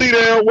boy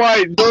C.L.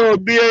 White,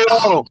 Doug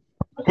B.A.R.,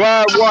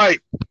 Clyde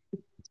White,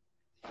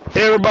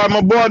 everybody.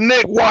 My boy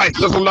Nick White.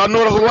 I know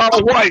there's a lot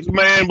of whites,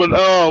 man, but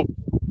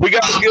we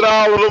got to get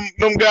all of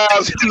them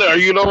guys in there.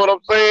 You know what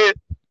I'm saying?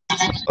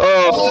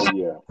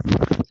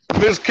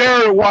 Miss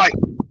Carrie White,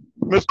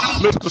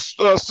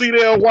 Mr.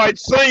 C.L. White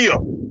Sr.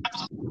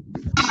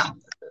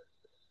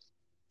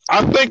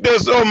 I think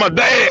that's my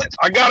dad.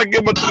 I gotta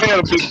give my dad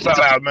a big shout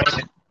out, man.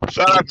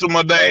 Shout out to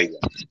my dad.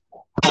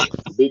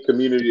 Big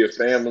community of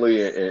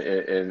family,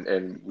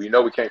 and we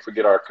know we can't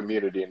forget our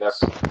community, and that's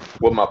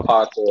what my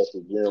podcast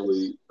is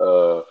generally,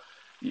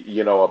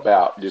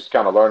 about. Just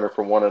kind of learning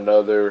from one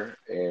another,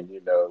 and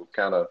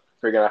kind of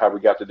figuring out how we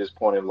got to this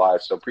point in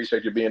life. So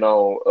appreciate you being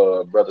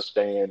on, brother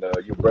Stan,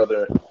 your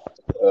brother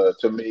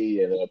to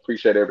me, and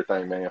appreciate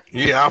everything, man.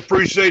 Yeah, I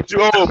appreciate you.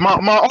 Oh,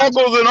 my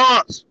uncles and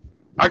aunts.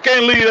 I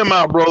can't leave them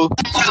out, bro.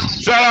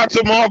 Shout out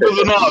to my uncles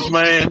and aunts,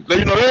 man.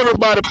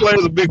 Everybody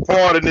plays a big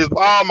part in this.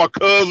 All my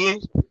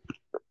cousins,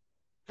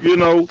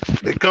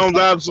 that comes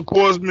out and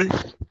supports me.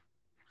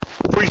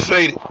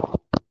 Appreciate it.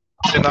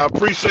 And I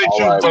appreciate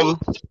you, right, brother.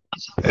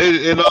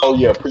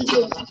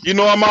 Appreciate it.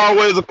 I'm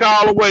always a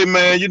call away,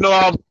 man.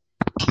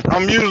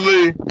 I'm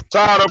usually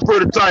tied up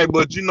pretty tight,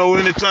 but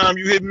anytime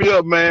you hit me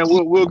up, man,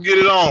 we'll get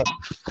it on.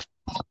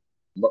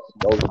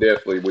 Most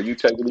definitely. Well, you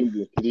take it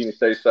easy. Continue to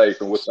stay safe,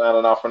 and we're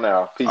signing off for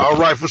now. Peace. All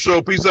right, for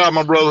sure. Peace out,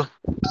 my brother.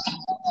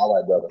 All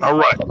right, brother. All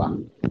right.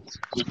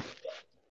 Bye-bye.